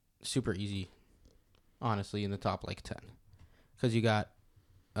super easy, honestly, in the top, 10. Because you got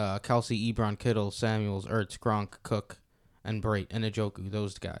Kelsey, Ebron, Kittle, Samuels, Ertz, Gronk, Cook, and Brait, and Njoku,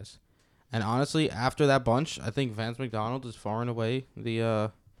 those guys. And honestly, after that bunch, I think Vance McDonald is far and away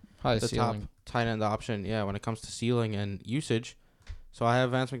the top tight end option, when it comes to ceiling and usage. So I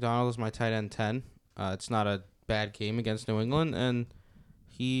have Vance McDonald as my tight end 10. It's not a bad game against New England, and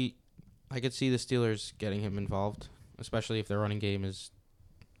I could see the Steelers getting him involved, especially if their running game is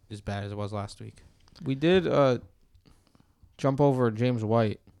as bad as it was last week. We did jump over James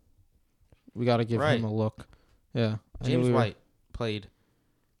White. We got to give him a look. Yeah. James White played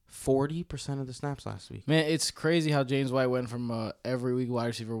 40% of the snaps last week. Man, it's crazy how James White went from every week wide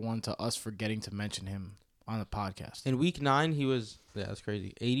receiver 1 to us forgetting to mention him on the podcast. In week 9, he was, that's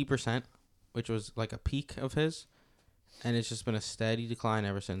crazy, 80%, which was like a peak of his. And it's just been a steady decline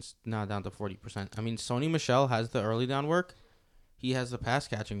ever since, now down to 40%. I mean, Sony Michel has the early down work. He has the pass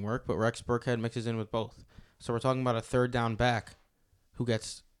catching work, but Rex Burkhead mixes in with both. So we're talking about a third down back who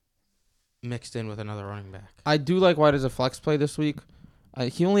gets mixed in with another running back. I do like White as a flex play this week.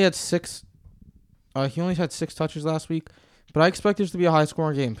 He only had 6 touches last week, but I expect this to be a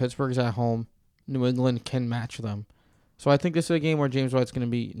high-scoring game. Pittsburgh's at home. New England can match them. So I think this is a game where James White's going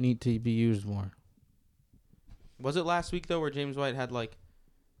to need to be used more. Was it last week, though, where James White had,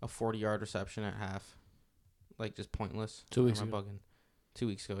 a 40-yard reception at half? Just pointless? 2 weeks Am I ago. bugging? 2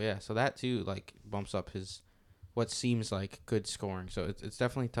 weeks ago, yeah. So that, too, bumps up his what seems like good scoring. So it's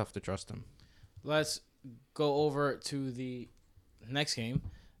definitely tough to trust him. Let's go over to the next game.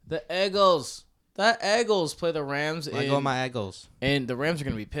 The Eagles. The Eagles play the Rams. I go my Eagles. And the Rams are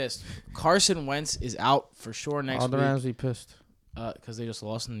going to be pissed. Carson Wentz is out for sure next the week. Rams be pissed. Because they just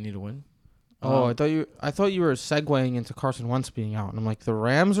lost and they need to win. I thought you were segueing into Carson Wentz being out, and I'm like, the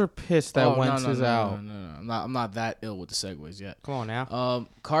Rams are pissed that Wentz is out. No. I'm not that ill with the segues yet. Come on now.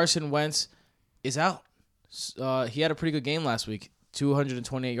 Carson Wentz is out. He had a pretty good game last week.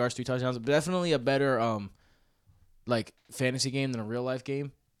 228 yards, 3 touchdowns. Definitely a better fantasy game than a real life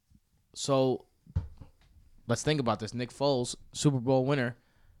game. So let's think about this. Nick Foles, Super Bowl winner,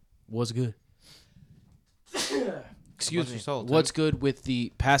 was good. Excuse me. What's good with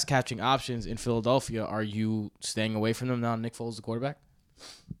the pass catching options in Philadelphia? Are you staying away from them now? Nick Foles, the quarterback.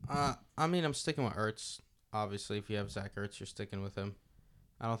 I mean, I'm sticking with Ertz. Obviously, if you have Zach Ertz, you're sticking with him.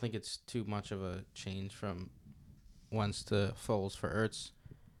 I don't think it's too much of a change from Wentz to Foles for Ertz.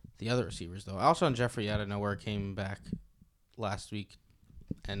 The other receivers, though. Alshon Jeffrey, out of nowhere, came back last week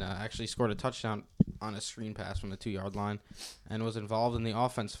and actually scored a touchdown on a screen pass from the 2-yard line and was involved in the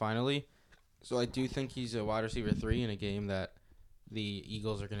offense finally. So I do think he's a wide receiver 3 in a game that the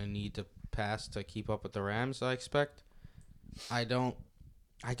Eagles are going to need to pass to keep up with the Rams, I expect. I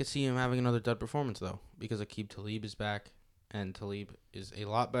could see him having another dud performance though, because Aqib Talib is back, and Talib is a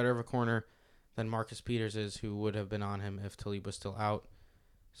lot better of a corner than Marcus Peters is, who would have been on him if Talib was still out.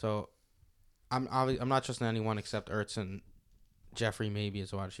 So I'm not trusting anyone except Ertz and Jeffrey maybe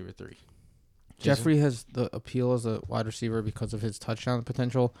as a wide receiver 3. Jeffrey has the appeal as a wide receiver because of his touchdown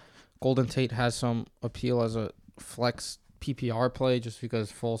potential. Golden Tate has some appeal as a flex PPR play just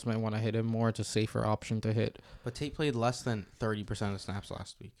because Foles might want to hit him more. It's a safer option to hit. But Tate played less than 30% of snaps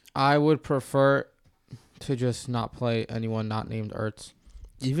last week. I would prefer to just not play anyone not named Ertz.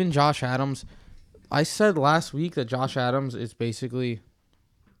 Even Josh Adams. I said last week that Josh Adams is basically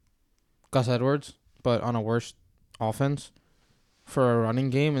Gus Edwards, but on a worse offense for a running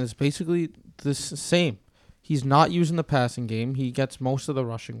game. And it's basically the same. He's not using the passing game. He gets most of the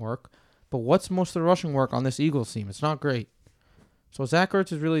rushing work. But what's most of the rushing work on this Eagles team? It's not great. So Zach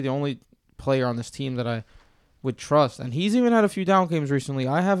Ertz is really the only player on this team that I would trust. And he's even had a few down games recently.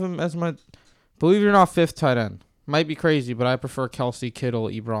 I have him as my, believe it or not, 5th tight end. Might be crazy, but I prefer Kelsey, Kittle,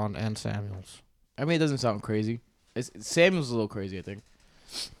 Ebron, and Samuels. I mean, it doesn't sound crazy. Samuel's a little crazy, I think.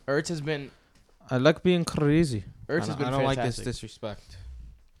 Ertz has been. I like being crazy. Ertz has been I don't like fantastic. this disrespect.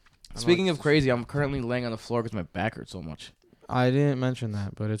 Speaking of crazy, I'm currently laying on the floor because my back hurts so much. I didn't mention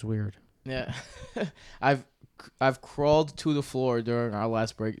that, but it's weird. Yeah, I've crawled to the floor during our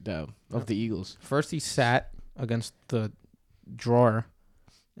last breakdown of the Eagles. First he sat against the drawer,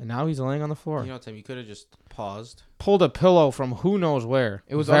 and now he's laying on the floor. You know, Tim, you could have just paused. Pulled a pillow from who knows where.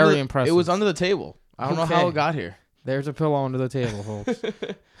 It was very impressive. It was under the table. I don't know how Okay. it got here. There's a pillow under the table, folks.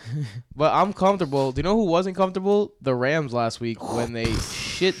 But I'm comfortable. Do you know who wasn't comfortable? The Rams last week when they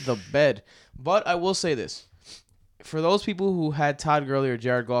shit the bed. But I will say this. For those people who had Todd Gurley or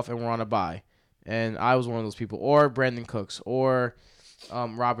Jared Goff and were on a bye, and I was one of those people, or Brandon Cooks, or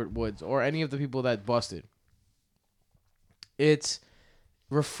Robert Woods, or any of the people that busted, it's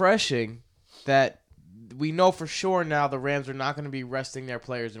refreshing that we know for sure now the Rams are not going to be resting their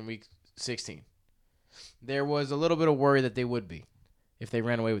players in week 16. There was a little bit of worry that they would be if they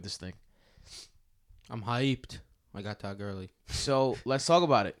ran away with this thing. I'm hyped. I got Todd Gurley. So let's talk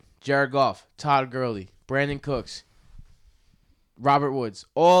about it. Jared Goff, Todd Gurley, Brandon Cooks, Robert Woods,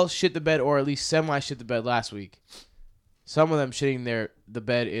 all shit the bed, or at least semi shit the bed last week. Some of them shitting the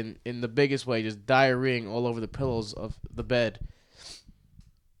bed in the biggest way, just diarrheaing all over the pillows of the bed.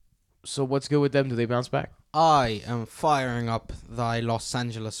 So what's good with them? Do they bounce back? I am firing up thy Los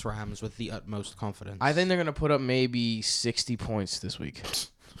Angeles Rams with the utmost confidence. I think they're going to put up maybe 60 points this week.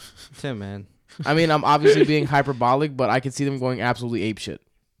 Tim, man, I mean, I'm obviously being hyperbolic, but I could see them going absolutely apeshit.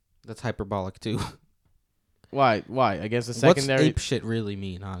 that's hyperbolic too. Why? Against the secondary? What's ape shit really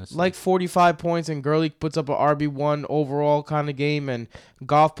mean, honestly? Like 45 points, and Gurley puts up a RB1 overall kind of game, and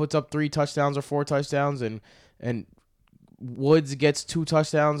Goff puts up 3 touchdowns or 4 touchdowns, and Woods gets 2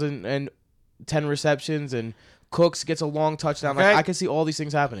 touchdowns and 10 receptions, and Cooks gets a long touchdown. Okay. Like, I can see all these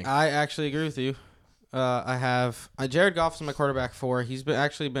things happening. I actually agree with you. I have Jared Goff's my quarterback 4. He's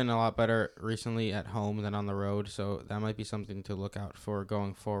been a lot better recently at home than on the road, so that might be something to look out for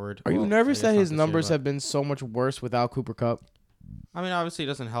going forward. Are you Well, nervous I guess that not his this year, numbers but- have been so much worse without Cooper Kupp? I mean, obviously it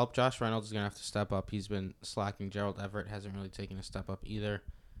doesn't help. Josh Reynolds is going to have to step up. He's been slacking. Gerald Everett hasn't really taken a step up either.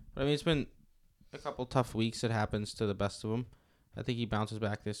 But, I mean, it's been a couple tough weeks. It happens to the best of them. I think he bounces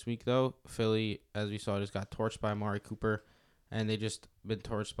back this week, though. Philly, as we saw, just got torched by Amari Cooper, and they just been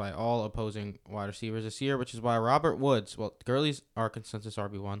torched by all opposing wide receivers this year, which is why Robert Woods, well, Gurley's our consensus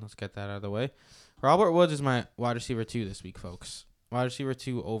RB1. Let's get that out of the way. Robert Woods is my wide receiver 2 this week, folks. Wide receiver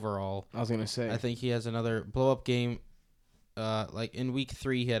 2 overall. I was going to say. I think he has another blow-up game. Like in week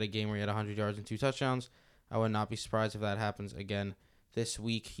 3, he had a game where he had 100 yards and 2 touchdowns. I would not be surprised if that happens again this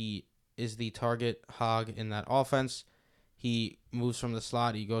week. He is the target hog in that offense. He moves from the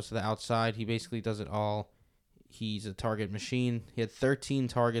slot. He goes to the outside. He basically does it all. He's a target machine. He had 13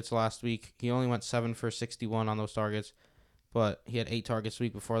 targets last week. He only went 7 for 61 on those targets, but he had 8 targets the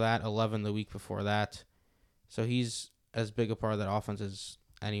week before that, 11 the week before that. So he's as big a part of that offense as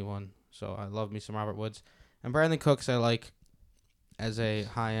anyone. So I love me some Robert Woods. And Brandon Cooks I like as a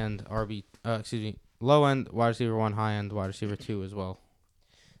high-end low-end wide receiver 1, high-end wide receiver 2 as well.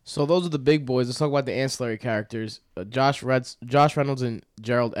 So those are the big boys. Let's talk about the ancillary characters. Josh Reynolds and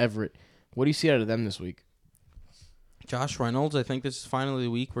Gerald Everett. What do you see out of them this week? Josh Reynolds, I think this is finally the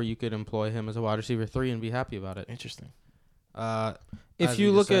week where you could employ him as a wide receiver 3 and be happy about it. Interesting. If As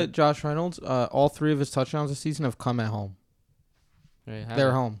you we look just at said. Josh Reynolds, all 3 of his touchdowns this season have come at home. There you have They're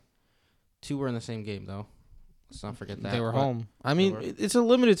it. home. 2 were in the same game, though. Let's not forget that. They were But, home. I mean, were. it's a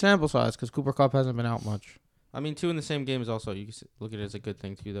limited sample size because Cooper Kupp hasn't been out much. I mean, 2 in the same game is also, you can look at it as a good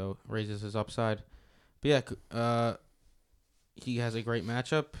thing, too, though. Raises his upside. But, yeah, he has a great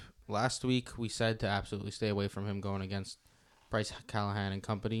matchup. Last week, we said to absolutely stay away from him going against Bryce Callahan and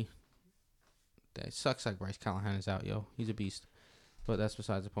company. It sucks that Bryce Callahan is out, yo. He's a beast. But that's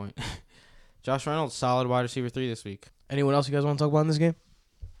besides the point. Josh Reynolds, solid wide receiver 3 this week. Anyone else you guys want to talk about in this game?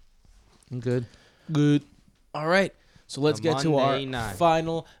 I'm good. Good. All right. So let's The get to our Monday night.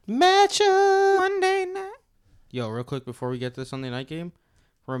 final matchup. Monday night. Yo, real quick before we get to the Sunday night game,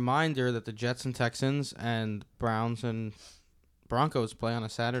 reminder that the Jets and Texans and Browns and Broncos play on a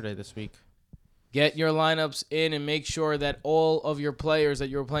Saturday this week. Get your lineups in and make sure that all of your players that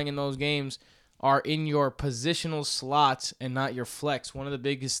you're playing in those games are in your positional slots and not your flex. One of the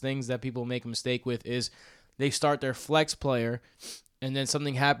biggest things that people make a mistake with is they start their flex player and then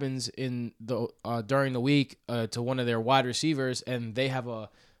something happens in the during the week to one of their wide receivers and they have a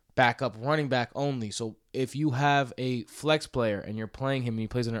backup running back only. So if you have a flex player and you're playing him and he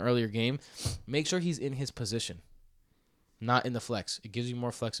plays in an earlier game, make sure he's in his position, not in the flex. It gives you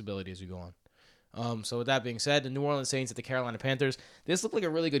more flexibility as you go on. So with that being said, the New Orleans Saints at the Carolina Panthers. This looked like a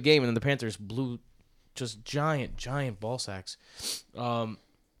really good game, and then the Panthers blew just giant ball sacks. For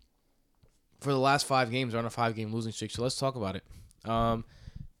the last 5 games, they're on a 5-game losing streak, so let's talk about it. The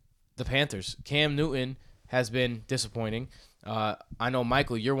Panthers. Cam Newton has been disappointing. I know,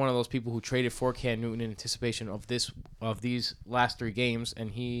 Michael, you're one of those people who traded for Cam Newton in anticipation of these last 3 games,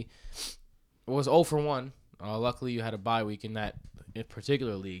 and he was 0 for 1. Luckily, you had a bye week in that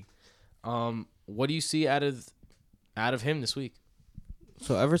particular league. What do you see out of him this week?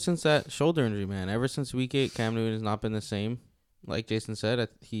 So ever since that shoulder injury, man, ever since week 8, Cam Newton has not been the same. Like Jason said,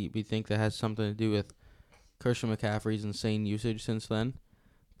 we think that has something to do with Christian McCaffrey's insane usage since then.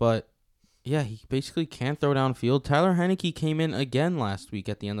 But, yeah, he basically can't throw downfield. Tyler Heineke came in again last week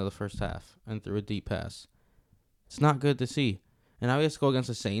at the end of the first half and threw a deep pass. It's not good to see. And now he has to go against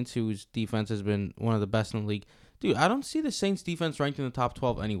the Saints, whose defense has been one of the best in the league. Dude, I don't see the Saints defense ranked in the top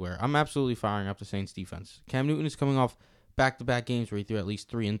 12 anywhere. I'm absolutely firing up the Saints defense. Cam Newton is coming off back-to-back games where he threw at least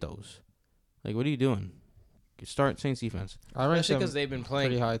 3 intos. Like, what are you doing? Start Saints defense. I rank Especially them because they've been playing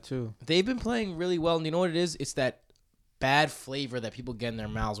pretty high too. They've been playing really well, and you know what it is? It's that bad flavor that people get in their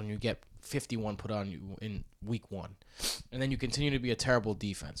mouths when you get 51 put on you in week 1, and then you continue to be a terrible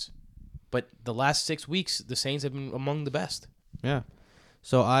defense. But the last 6 weeks, the Saints have been among the best. Yeah.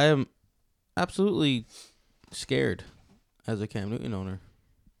 So I am absolutely scared as a Cam Newton owner.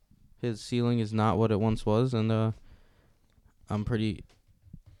 His ceiling is not what it once was, and I'm pretty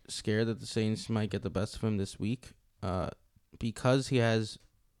scared that the Saints might get the best of him this week because of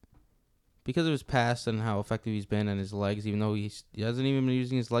his past and how effective he's been and his legs, even though he hasn't even been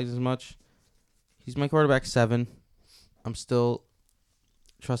using his legs as much. He's my quarterback 7. I'm still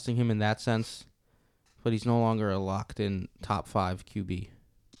trusting him in that sense, but he's no longer a locked-in top 5 QB.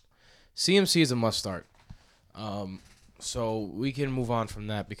 CMC is a must start. So we can move on from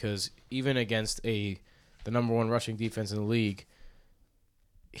that because even against the number 1 rushing defense in the league,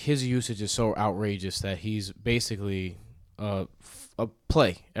 his usage is so outrageous that he's basically a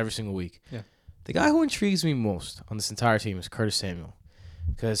play every single week. Yeah. The guy who intrigues me most on this entire team is Curtis Samuel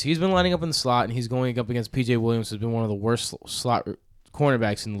because he's been lining up in the slot and he's going up against P.J. Williams, who's been one of the worst slot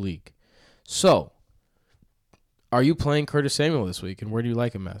cornerbacks in the league. So, are you playing Curtis Samuel this week, and where do you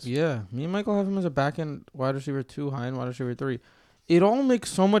like him as? Yeah, me and Michael have him as a back-end wide receiver 2, high-end wide receiver 3. It all makes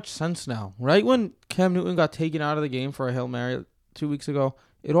so much sense now. Right when Cam Newton got taken out of the game for a Hail Mary 2 weeks ago,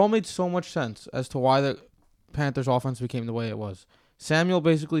 it all made so much sense as to why the Panthers' offense became the way it was. Samuel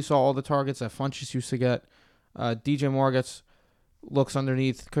basically saw all the targets that Funchess used to get. DJ Moore gets looks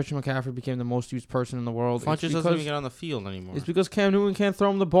underneath. Christian McCaffrey became the most used person in the world. Funchess doesn't even get on the field anymore. It's because Cam Newton can't throw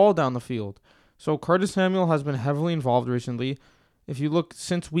him the ball down the field. So Curtis Samuel has been heavily involved recently. If you look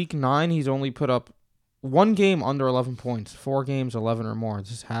since week 9, he's only put up 1 game under 11 points, 4 games 11 or more.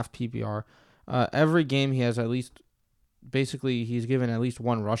 This is half PPR. Every game he has he's given at least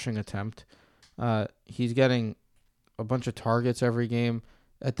 1 rushing attempt. He's getting a bunch of targets every game.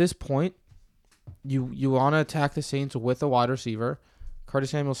 At this point, you want to attack the Saints with a wide receiver.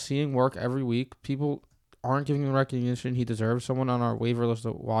 Curtis Samuel's seeing work every week. People aren't giving him the recognition he deserves. Someone on our waiver list a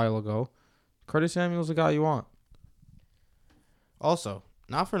while ago. Curtis Samuel's the guy you want. Also,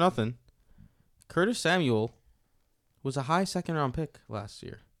 not for nothing, Curtis Samuel was a high 2nd-round pick last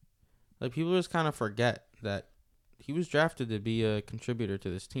year. Like, people just kind of forget that he was drafted to be a contributor to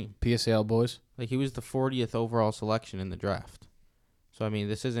this team. PSAL boys. Like, he was the 40th overall selection in the draft. So, I mean,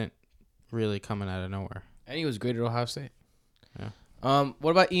 this isn't really coming out of nowhere. And he was great at Ohio State. Yeah.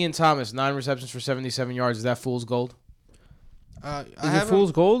 What about Ian Thomas? 9 receptions for 77 yards. Is that fool's gold? Is it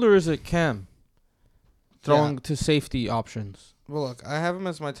fool's gold or is it Cam? Throwing Yeah. to safety options. Well, look, I have him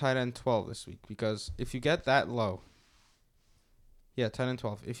as my tight end 12 this week because if you get that low, Yeah, 10 and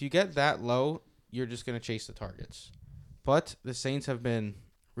 12. If you get that low, you're just going to chase the targets. But the Saints have been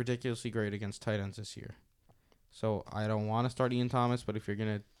ridiculously great against tight ends this year. So I don't want to start Ian Thomas, but if you're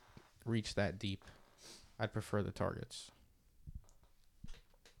going to reach that deep, I'd prefer the targets.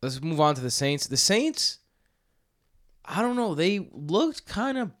 Let's move on to the Saints. The Saints, I don't know. They looked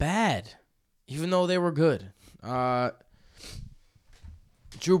kind of bad, even though they were good.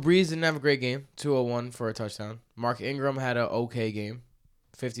 Drew Brees didn't have a great game, 201 for a touchdown. Mark Ingram had an okay game,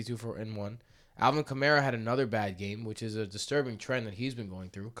 52 for and 1. Alvin Kamara had another bad game, which is a disturbing trend that he's been going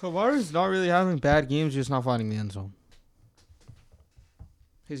through. Kamara's not really having bad games, just not finding the end zone.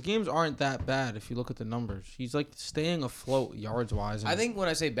 His games aren't that bad if you look at the numbers. He's like staying afloat yards wise. I think when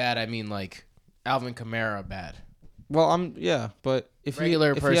I say bad, I mean like Alvin Kamara bad. Well, but if he had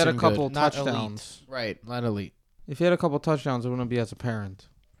a person couple good. Not touchdowns, Right, not elite. if he had a couple touchdowns, it wouldn't be as apparent.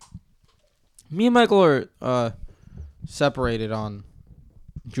 Me and Michael are separated on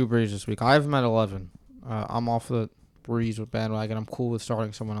Drew Brees this week. I have him at 11. I'm off the Brees with bandwagon. I'm cool with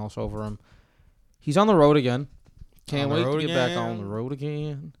starting someone else over him. He's on the road again. Can't wait to get back on the road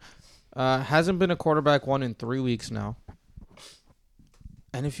again. Hasn't been a quarterback one in 3 weeks now.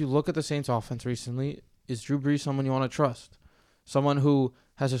 And if you look at the Saints offense recently, is Drew Brees someone you want to trust? Someone who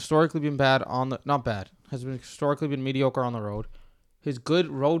has historically been has historically been mediocre on the road. His good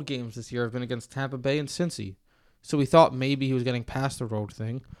road games this year have been against Tampa Bay and Cincy. So we thought maybe he was getting past the road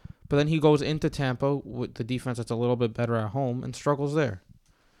thing. But then he goes into Tampa with the defense that's a little bit better at home and struggles there.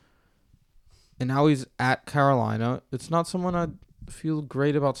 And now he's at Carolina. It's not someone I feel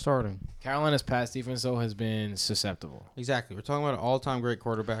great about starting. Carolina's pass defense, though, has been susceptible. Exactly. We're talking about an all-time great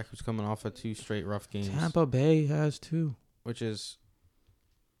quarterback who's coming off of 2 straight rough games. Tampa Bay has too. Which is,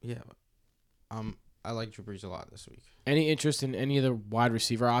 I like Drew Brees a lot this week. Any interest in any of the wide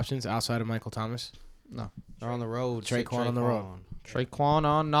receiver options outside of Michael Thomas? No. They're on the road. Traquan on the road. Traquan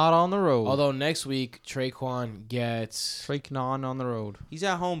not on the road. Although next week, Traquan gets... Traquan on the road. He's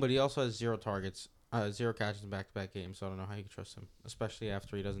at home, but he also has 0 targets, 0 catches in back-to-back games, so I don't know how you can trust him, especially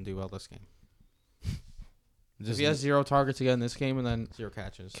after he doesn't do well this game. If he has 0 targets again this game and then 0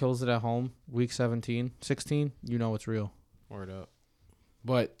 catches. kills it at home, week 16, you know it's real. Word up.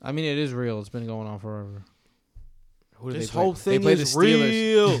 But I mean, it is real. It's been going on forever. who do This they play? whole thing they play is the Steelers.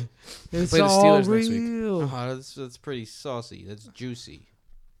 real. It's play the Steelers next week. real. Oh, that's pretty saucy. That's juicy.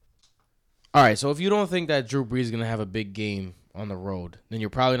 All right, so if you don't think that Drew Brees is going to have a big game on the road, then you're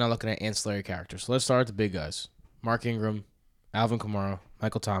probably not looking at ancillary characters. So let's start with the big guys. Mark Ingram, Alvin Kamara,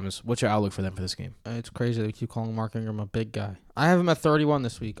 Michael Thomas. What's your outlook for them for this game? It's crazy that we keep calling Mark Ingram a big guy. I have him at 31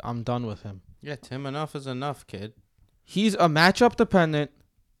 this week. I'm done with him. Yeah, Tim, enough is enough, kid. He's a matchup dependent,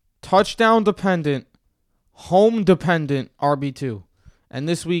 touchdown dependent, home dependent RB2. And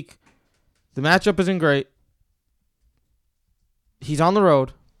this week, the matchup isn't great. He's on the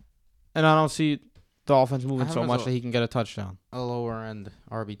road, and I don't see the offense moving so much that he can get a touchdown. A lower end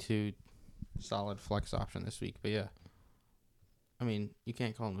RB2 solid flex option this week, but yeah. I mean, you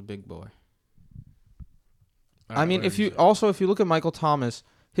can't call him the big boy. I mean, if you look at Michael Thomas,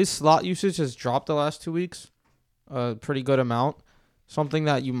 his slot usage has dropped the last 2 weeks, a pretty good amount. Something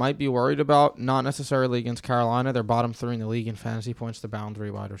that you might be worried about, not necessarily against Carolina. They're bottom 3 in the league in fantasy points to boundary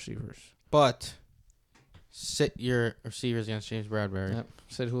wide receivers. But sit your receivers against James Bradbury. Yep.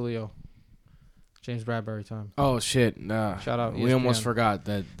 Sid Julio. James Bradbury time. Oh, shit. Nah. Shout out We ESPN. almost forgot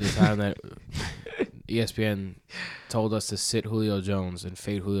that the time that ESPN told us to sit Julio Jones and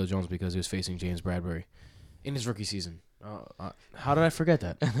fade Julio Jones because he was facing James Bradbury in his rookie season. How did I forget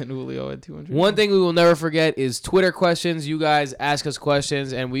that? And then Julio had 200. One thing we will never forget is Twitter questions. You guys ask us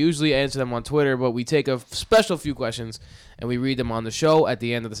questions, and we usually answer them on Twitter, but we take a special few questions, and we read them on the show at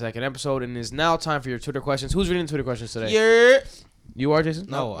the end of the second episode. And it is now time for your Twitter questions. Who's reading Twitter questions today? Yeah. You are, Jason?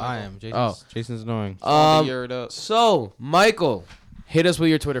 No, I am. Jason's annoying. So, Michael, hit us with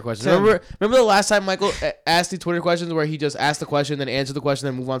your Twitter questions. Tim. Remember the last time Michael asked the Twitter questions where he just asked the question, then answered the question,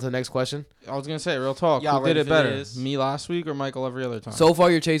 then move on to the next question? I was going to say, real talk. Y'all Who did ready it for better? this? Me last week or Michael every other time? So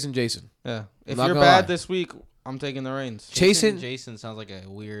far, you're chasing Jason. yeah. If not you're gonna bad lie. this week, I'm taking the reins. Jason sounds like a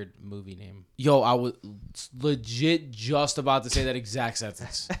weird movie name. Yo, I was legit just about to say that exact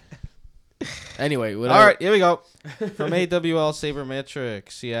sentence. Anyway, All right, here we go. From AWL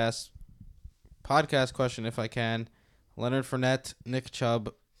Sabermetrics, he asked, podcast question if I can. Leonard Fournette, Nick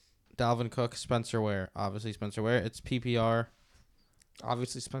Chubb, Dalvin Cook, Spencer Ware. Obviously Spencer Ware. It's PPR.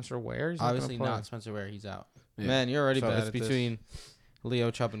 Obviously, Spencer Ware. Obviously not Spencer Ware. He's out. Yeah. Man, you're already So bad it's at this. between Leo,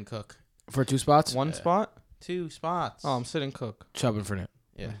 Chubb, and Cook. For 2 spots? One spot? 2 spots. Oh, I'm sitting Cook. Chubb and Fournette.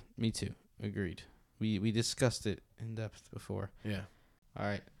 Yeah, me too. Agreed. We discussed it in depth before. Yeah. All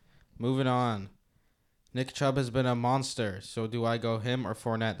right. Moving on. Nick Chubb has been a monster. So do I go him or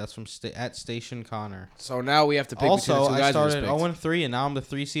Fournette? That's from at Station Connor. So now we have to pick Also, between the two I guys. started 0-3, and now I'm the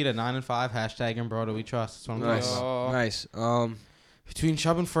 3 seed at 9-5. Hashtag and bro, do we trust? That's what I'm Nice, talking about. nice. Between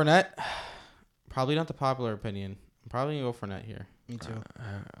Chubb and Fournette, probably not the popular opinion. I'm probably going to go Fournette here. Me too.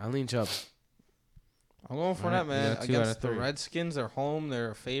 I lean Chubb. I'm going for Alright, that, man. you got 2 out Against of the 3. Redskins, they're home.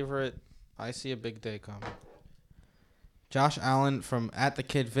 They're a favorite. I see a big day coming. Josh Allen from at the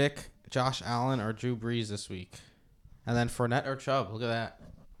Kid Vic. Josh Allen or Drew Brees this week. And then Fournette or Chubb. Look at that.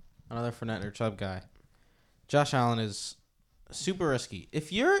 Another Fournette or Chubb guy. Josh Allen is super risky.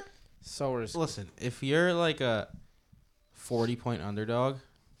 If you're... So risky. Listen, if you're like a 40-point underdog,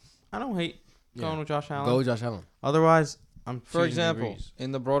 I don't hate going with Josh Allen. Go with Josh Allen. Otherwise, I'm For choosing example, Drew Brees.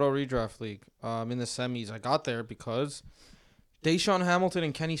 in the Broto Redraft League, in the semis, I got there because Deshaun Hamilton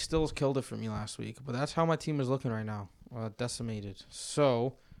and Kenny Stills killed it for me last week. But that's how my team is looking right now. Decimated.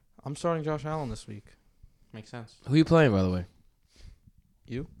 So, I'm starting Josh Allen this week. Makes sense. Who you playing, by the way?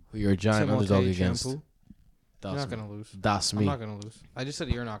 You? Who you're a giant Timothée underdog against? Shampoo. You're Das not me. going to lose. Das I'm me. not going to lose. I just said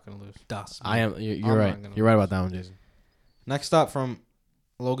you're not going to lose. Das. I am. You're I'm right. not gonna You're right lose. about that one, Jason. Next up from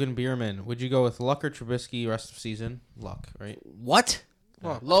Logan Bierman. Would you go with Luck or Trubisky rest of season? Luck, right? What?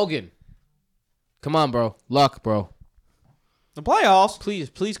 Luck. Logan. Come on, bro. Luck, bro. The playoffs.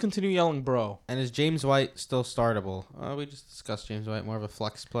 Please continue yelling, bro. And is James White still startable? We just discussed James White, more of a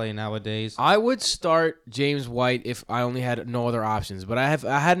flex play nowadays. I would start James White if I only had no other options. But I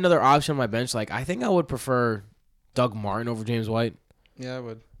had another option on my bench. Like I think I would prefer Doug Martin over James White. Yeah, I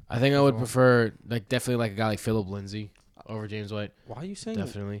would. I think I would Well. prefer definitely like a guy like Philip Lindsay over James White. Why are you saying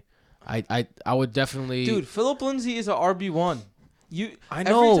Definitely. I would definitely. Dude, Philip Lindsay is a RB1. I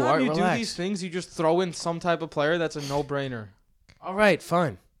know. Every time you relax. do these things, you just throw in some type of player that's a no-brainer. All right,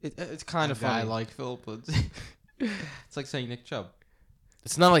 fine. It's kind of guy funny. like Philip Lindsay. It's like saying Nick Chubb.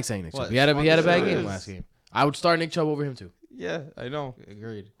 It's not like saying Nick What? Chubb. He had a bad It game is. last game. I would start Nick Chubb over him too. Yeah, I know.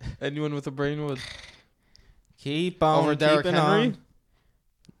 Agreed. Anyone with a brain would. Keep on Over Derrick keeping Henry? on.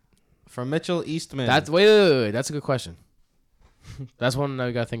 From Mitchell Eastman. That's wait. That's a good question. That's one that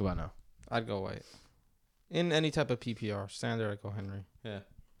we gotta think about now. I'd go White. In any type of PPR, standard, I'd go Henry. Yeah,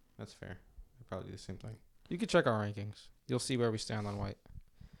 that's fair. Probably the same thing. You can check our rankings. You'll see where we stand on White.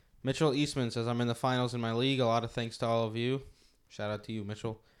 Mitchell Eastman says, I'm in the finals in my league. A lot of thanks to all of you. Shout out to you,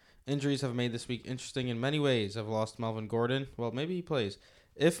 Mitchell. Injuries have made this week interesting in many ways. I've lost Melvin Gordon. Well, maybe he plays.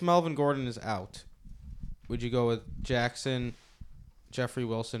 If Melvin Gordon is out, would you go with Jackson, Jeffrey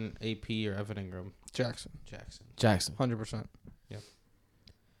Wilson, AP, or Evan Ingram? Jackson. Jackson. 100%.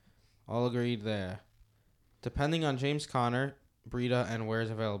 All agreed there. Depending on James Conner, Breida, and Ware's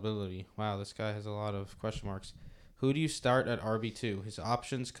availability. Wow, this guy has a lot of question marks. Who do you start at RB2? His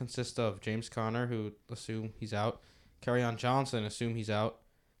options consist of James Conner, who assume he's out, Kerryon Johnson, assume he's out,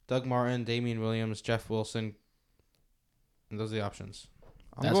 Doug Martin, Damian Williams, Jeff Wilson. And those are the options.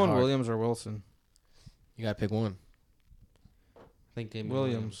 I'm That's going hard. Williams or Wilson. You gotta pick one. I think Damian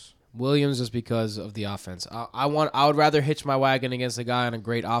Williams. Williams just because of the offense. I would rather hitch my wagon against a guy on a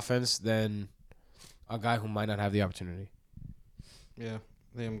great offense than a guy who might not have the opportunity. Yeah,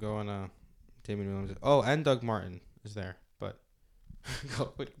 I think I'm going Damian Williams. Oh, and Doug Martin is there, but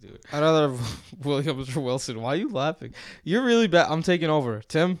go do it. I'd rather have Williams or Wilson. Why are you laughing? You're really bad. I'm taking over.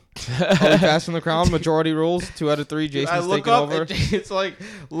 Tim, are we passing the crown? Majority rules. 2 out of 3. Jason's I look taking up over. and it's like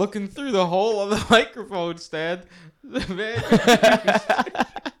looking through the hole of the microphone stand. Man.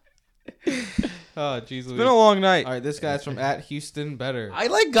 Oh, jeez. It's been a long night. All right, this guy's from at Houston Better. I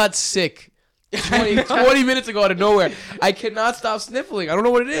got sick 20 minutes ago out of nowhere. I cannot stop sniffling. I don't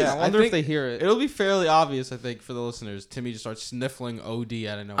know what it is. I wonder if they hear it. It'll be fairly obvious, I think, for the listeners. Timmy just starts sniffling OD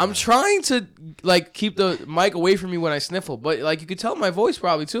out of nowhere. I'm trying to keep the mic away from me when I sniffle, but you could tell my voice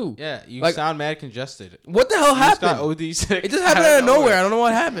probably too. Yeah, you Like- sound mad congested. What the hell You just got happened? OD sick. It just happened out of nowhere. I don't know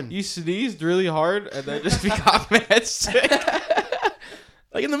what happened. You sneezed really hard and then just got mad sick.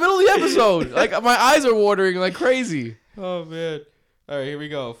 In the middle of the episode, my eyes are watering like crazy. Oh, man. All right, here we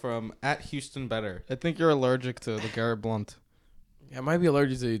go from at Houston Better. I think you're allergic to the Garrett Blunt. I might be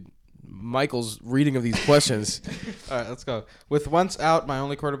allergic to Michael's reading of these questions. All right, let's go. With Wentz out, my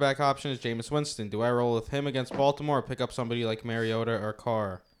only quarterback option is Jameis Winston. Do I roll with him against Baltimore or pick up somebody like Mariota or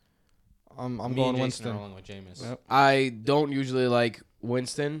Carr? I'm Me going and Jason are Winston. rolling with Jameis. Yep. I don't usually like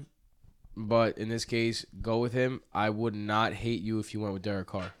Winston, but in this case, go with him. I would not hate you if you went with Derek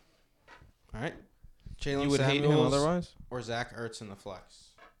Carr. All right. Jalen You would hate him Samuels otherwise? or Zach Ertz in the flex?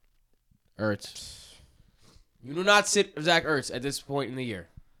 Ertz. You do not sit Zach Ertz at this point in the year.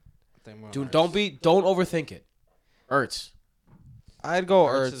 I think more Dude, Ertz. don't overthink it. Ertz. I'd go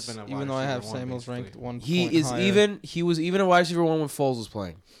Ertz has Ertz, been a even wide though I have receiver one, Samuels basically. ranked 1 He point is higher. even. He was even a wide receiver one when Foles was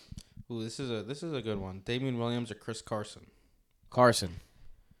playing. Ooh, this is a good one. Damian Williams or Chris Carson? Carson.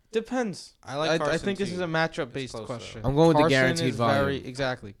 Depends. I like Carson I think this too. is a matchup based close, question. though. I'm going with the Carson guaranteed is volume.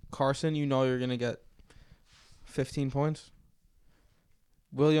 Exactly. Carson, you know you're gonna get 15 points.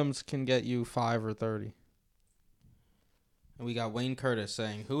 Williams can get you 5 or 30. And we got Wayne Curtis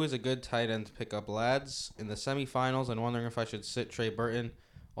saying, "Who is a good tight end to pick up, lads? In the semifinals, and wondering if I should sit Trey Burton.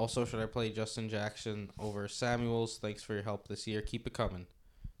 Also, should I play Justin Jackson over Samuels? Thanks for your help this year. Keep it coming."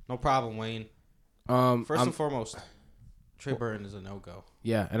 No problem, Wayne. First and foremost, Trey Burton is a no-go.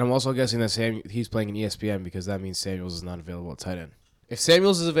 Yeah, and I'm also guessing that he's playing in ESPN because that means Samuels is not available at tight end. If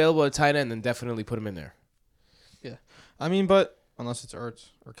Samuels is available at tight end, then definitely put him in there. Yeah. I mean, but unless it's Ertz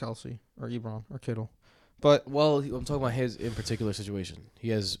or Kelsey or Ebron or Kittle. But Well, I'm talking about his in particular situation. He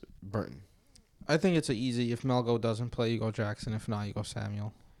has Burton. I think it's easy. If Melgo doesn't play, you go Jackson. If not, you go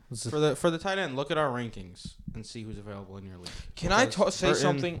Samuel. For the tight end, look at our rankings and see who's available in your league. Can I Because say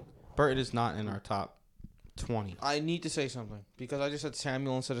something? Burton is not in our top 20. I need to say something because I just said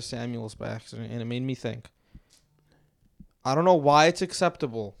Samuel instead of Samuels by accident, and it made me think. I don't know why it's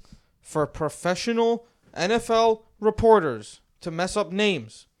acceptable for professional NFL reporters to mess up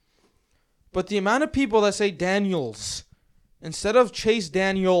names, but the amount of people that say Daniels instead of Chase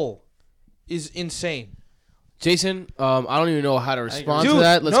Daniel is insane. Jason, I don't even know how to respond to Dude,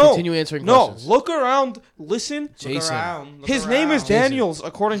 that. Let's no, continue answering No, questions. look around, listen. Jason. His name is Daniels,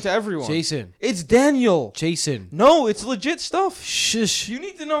 according to everyone. Jason. It's Daniel. Jason. No, it's legit stuff. Shush. You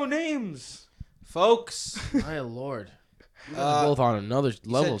need to know names. Folks, My lord. You guys are both on another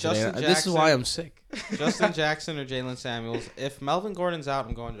level said today. Justin This is why Jackson. I'm sick. Justin Jackson or Jalen Samuels. If Melvin Gordon's out,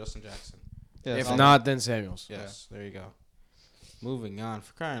 I'm going Justin Jackson. Yeah, If I'll- not, then Samuels. Yes, there you go. Moving on,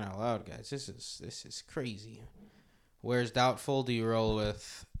 for crying out loud, guys. This is crazy. Where's doubtful? Do you roll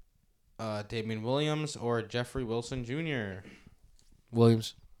with Damian Williams or Jeffrey Wilson Jr.?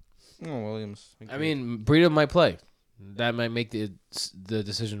 Williams. Oh, Williams. I mean, Breida might play. That might make the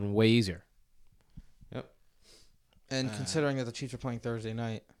decision way easier. And considering that the Chiefs are playing Thursday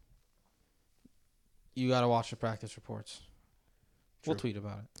night, you got to watch the practice reports. We'll tweet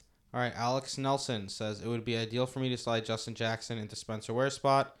about it. All right, Alex Nelson says it would be ideal for me to slide Justin Jackson into Spencer Ware's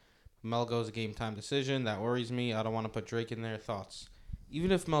spot. Melgo's a game time decision. That worries me. I don't want to put Drake in there. Thoughts?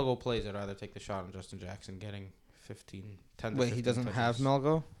 Even if Melgo plays, I'd rather take the shot on Justin Jackson getting 10 to 15 Wait, he doesn't touches. have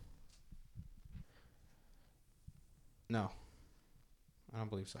Melgo? No. I don't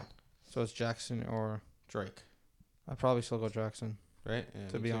believe so. So it's Jackson or... Drake, I'd probably still go Jackson, right? Yeah,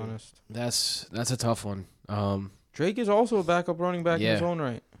 to me be too. honest. That's a tough one. Drake is also a backup running back in his Yeah. own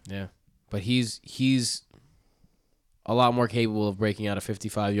right. Yeah, but he's a lot more capable of breaking out a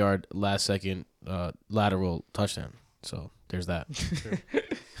 55-yard last second lateral touchdown. So there's that.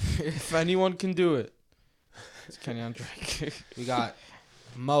 If anyone can do it, it's Kenyon Drake. We got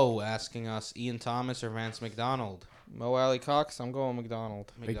Mo asking us Ian Thomas or Vance McDonald. Mo Alley Cox, I'm going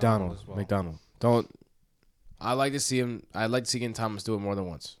McDonald. McDonald. as well. McDonald. Don't. I like to see him. I'd like to see Ian Thomas do it more than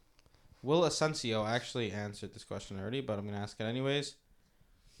once. Will Asensio actually answered this question already, but I'm going to ask it anyways.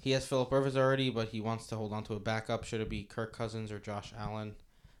 He has Phillip Rivers already, but he wants to hold on to a backup. Should it be Kirk Cousins or Josh Allen?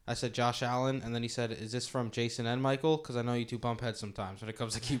 I said Josh Allen, and then he said, is this from Jason and Michael? Because I know you two bump heads sometimes when it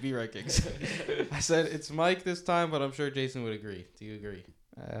comes to QB rankings. I said, it's Mike this time, but I'm sure Jason would agree. Do you agree?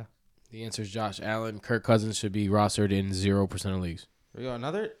 Yeah. The answer is Josh Allen. Kirk Cousins should be rostered in 0% of leagues. Here we go. A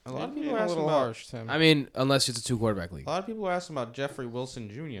lot of people Being are a asking little about. harsh, Tim. I mean, unless it's a 2-quarterback league. A lot of people are asking about Jeffrey Wilson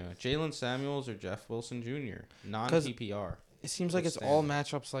Jr., Jalen Samuels, or Jeff Wilson Jr. Non-PPR. It seems like What's it's all standard?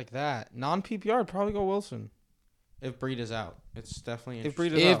 matchups like that. Non-PPR, I'd probably go Wilson. If Breed is out, it's definitely If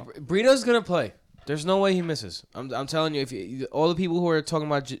interesting. Breed is If out. Breida's gonna play, there's no way he misses. I'm telling you, if all the people who are talking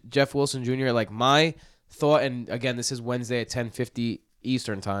about Jeff Wilson Jr., like my thought, and again, this is Wednesday at 10:50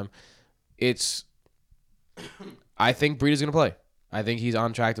 Eastern time. I think Breida's gonna play. I think he's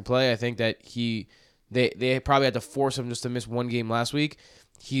on track to play. I think that they probably had to force him just to miss one game last week.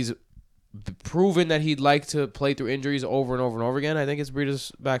 He's proven that he'd like to play through injuries over and over and over again. I think it's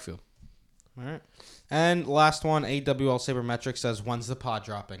Breida's backfield. All right. And last one, AWL Sabermetrics says, when's the pod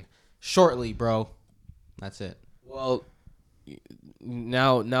dropping? Shortly, bro. That's it. Well,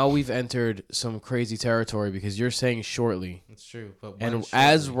 now we've entered some crazy territory because you're saying shortly, It's true. But and when's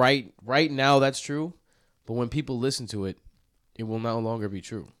as shortly? right now that's true, but when people listen to it, it will no longer be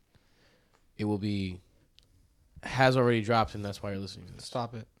true. It will be has already dropped, and that's why you're listening to this.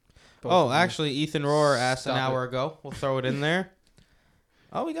 Stop it. Oh, actually, Ethan Rohr asked an Stop hour ago. We'll throw it in there.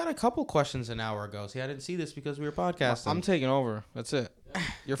 Oh, we got a couple questions an hour ago. See, I didn't see this because we were podcasting. I'm taking over. That's it.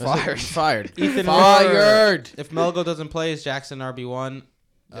 You're That's it. fired. Fired. Ethan Fired. If Melgo doesn't play, is Jackson RB1?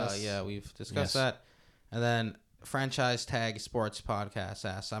 Yes. Yeah, we've discussed Yes. that. And then Franchise Tag Sports Podcast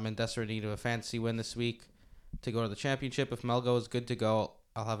asks, I'm in desperate need of a fantasy win this week to go to the championship. If Melgo is good to go,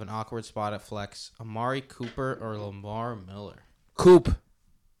 I'll have an awkward spot at flex. Amari Cooper or Lamar Miller? Coop.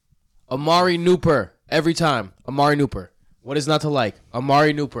 Amari Nooper. Every time. Amari Nooper. What is not to like?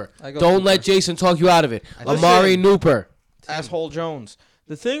 Amari Nooper. I go Don't Cooper. let Jason talk you out of it. Listen. Amari Nooper. Asshole Jones.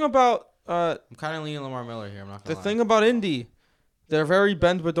 The thing about I'm kind of leaning Lamar Miller here. I'm not the gonna lie. thing about Indy, they're very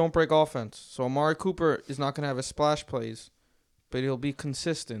bend but don't break offense. So Amari Cooper is not going to have his splash plays, but he'll be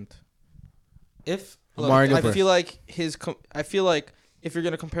consistent. If Amari look, Nooper. I feel like I feel like if you're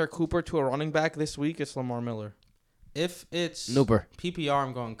going to compare Cooper to a running back this week, it's Lamar Miller. if it's Nooper. PPR,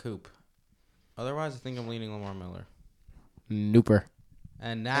 I'm going Coop. Otherwise, I think I'm leaning Lamar Miller. Nooper.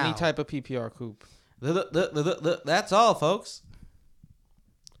 And now, Any type of PPR Coop. that's all, folks.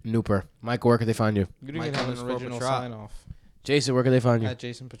 Nooper. Michael, where can they find you? You didn't Mike even have an underscore original Petrot. sign off. Jason, where can they find you? At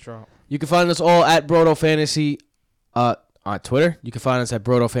Jason Petrot. You can find us all at Brodo Fantasy on Twitter. You can find us at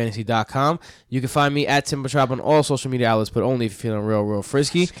BrodoFantasy.com. You can find me at Tim Petrop on all social media outlets, but only if you're feeling real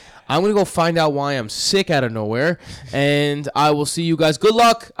frisky. I'm going to go find out why I'm sick out of nowhere, and I will see you guys. Good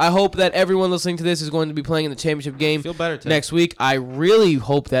luck. I hope that everyone listening to this is going to be playing in the championship game Feel better, Tim. next week. I really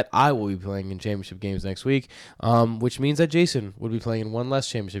hope that I will be playing in championship games next week, which means that Jason would be playing in one less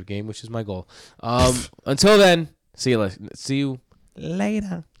championship game, which is my goal. Until then, see you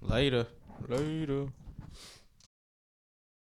later. Later. Later.